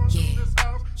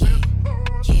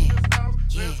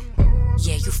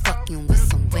 Yeah, you fucking with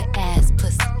some wet ass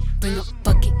pussy. Bring a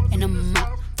bucket and a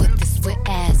mop for this wet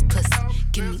ass pussy.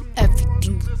 Give me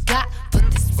everything you got for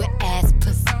this wet ass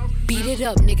pussy. Beat it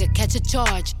up, nigga, catch a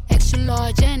charge. Extra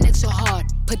large and extra hard.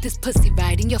 Put this pussy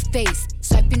right in your face.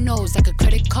 Swipe your nose like a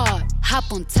credit card. Hop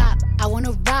on top, I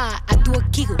wanna ride. I do a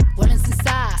giggle, what is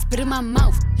inside? Spit in my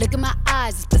mouth, look in my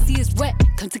eyes. This pussy is wet,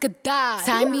 come take a dive.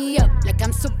 Tie me up like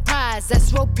I'm surprised,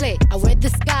 that's roleplay. I wear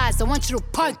disguise, I want you to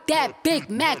park that Big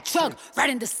Mac truck right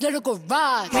in this little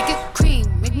garage. Make it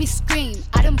cream, make me scream.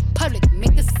 Out in public,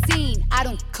 make a scene. I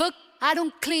don't cook, I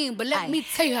don't clean, but let me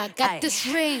tell you, I got this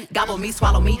ring. Gobble me,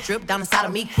 swallow me, drip down inside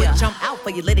of me. Quick jump out for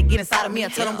you, let it get inside of me. I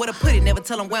tell them where to put it, never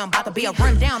tell them where I'm about to be. I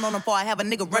run down on them before I have a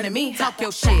nigga running me. Talk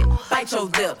your shit, bite your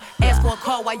lip. Ask for a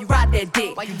call while you ride that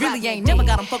dick. You really ain't never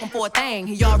got him fucking for a thing.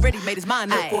 He already made his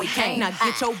mind up before he came. Now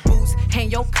get your boots,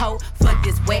 hang your coat for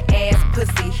this wet ass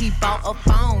pussy. He bought a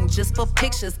phone just for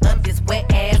pictures of this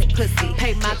wet ass pussy.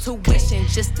 Pay my tuition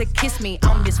just to kiss me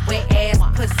on this wet ass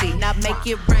pussy. Now make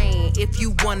it rain if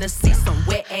you wanna see some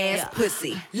wet ass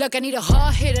pussy. Look, I need a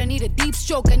hard hit, I need a deep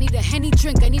stroke, I need a Henny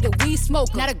drink, I need a weed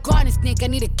smoke. Not a garden snake, I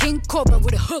need a king cobra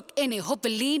with a hook in it, hope it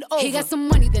lean over. He got some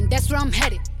money, then that's where I'm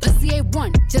headed. Pussy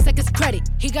A1, just like his credit.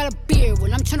 He got a beard,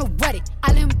 well I'm tryna wet it.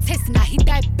 I let him taste it, now he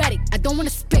diabetic. I don't wanna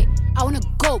spit, I wanna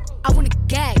gulp, I wanna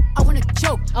gag, I wanna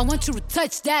choke. I want you to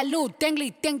touch that little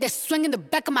dangly thing that's swinging the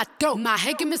back of my throat. My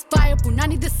head game is fire,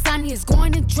 Punani the sunny is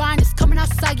going and drying, it's coming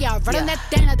outside, yeah. I run on that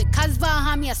thing, now the cuz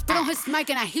behind me. I spit on his mic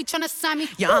and I he tryna sign me.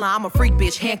 Your Honor, I'm a freak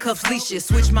bitch, handcuffs, leashes.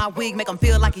 Switch my wig, make him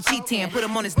feel like he cheating. Put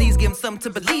him on his knees, give him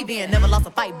something to believe in. Never lost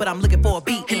a fight, but I'm looking for a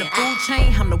beat. In the food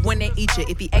chain, I'm the one that eat you.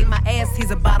 If he ate my ass,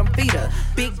 he's a bottom feeder.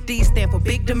 Big D stand for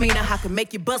big demeanor. I can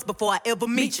make you bust before I ever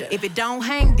meet you. If it don't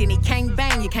hang, then he can't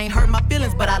bang. You can't hurt my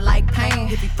feelings, but I like pain.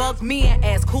 If he fuck me and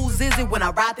ask who's is it when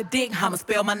I ride the dick, I'ma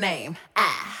spell my name.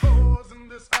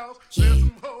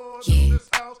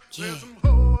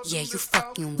 Yeah, you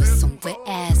fucking with some wet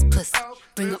ass pussy.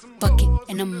 Bring a bucket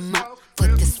and a mop for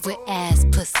this wet ass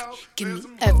pussy. Give me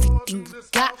everything you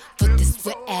got for this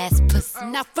wet ass pussy.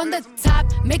 Now from the top,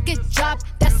 make it drop.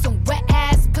 That's some wet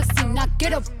ass pussy. Now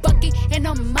get a bucket and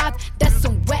a mop. That's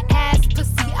some wet ass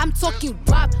pussy. I'm talking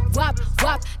wop, wop,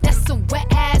 wop. That's some wet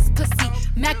ass pussy.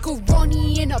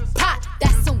 Macaroni in a pot.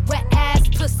 That's some wet ass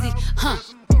pussy, huh? There's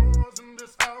some hoes in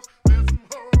this house.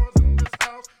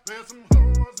 There's some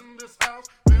hoes in this house.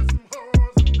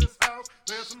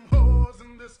 There's some hoes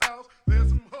in this house.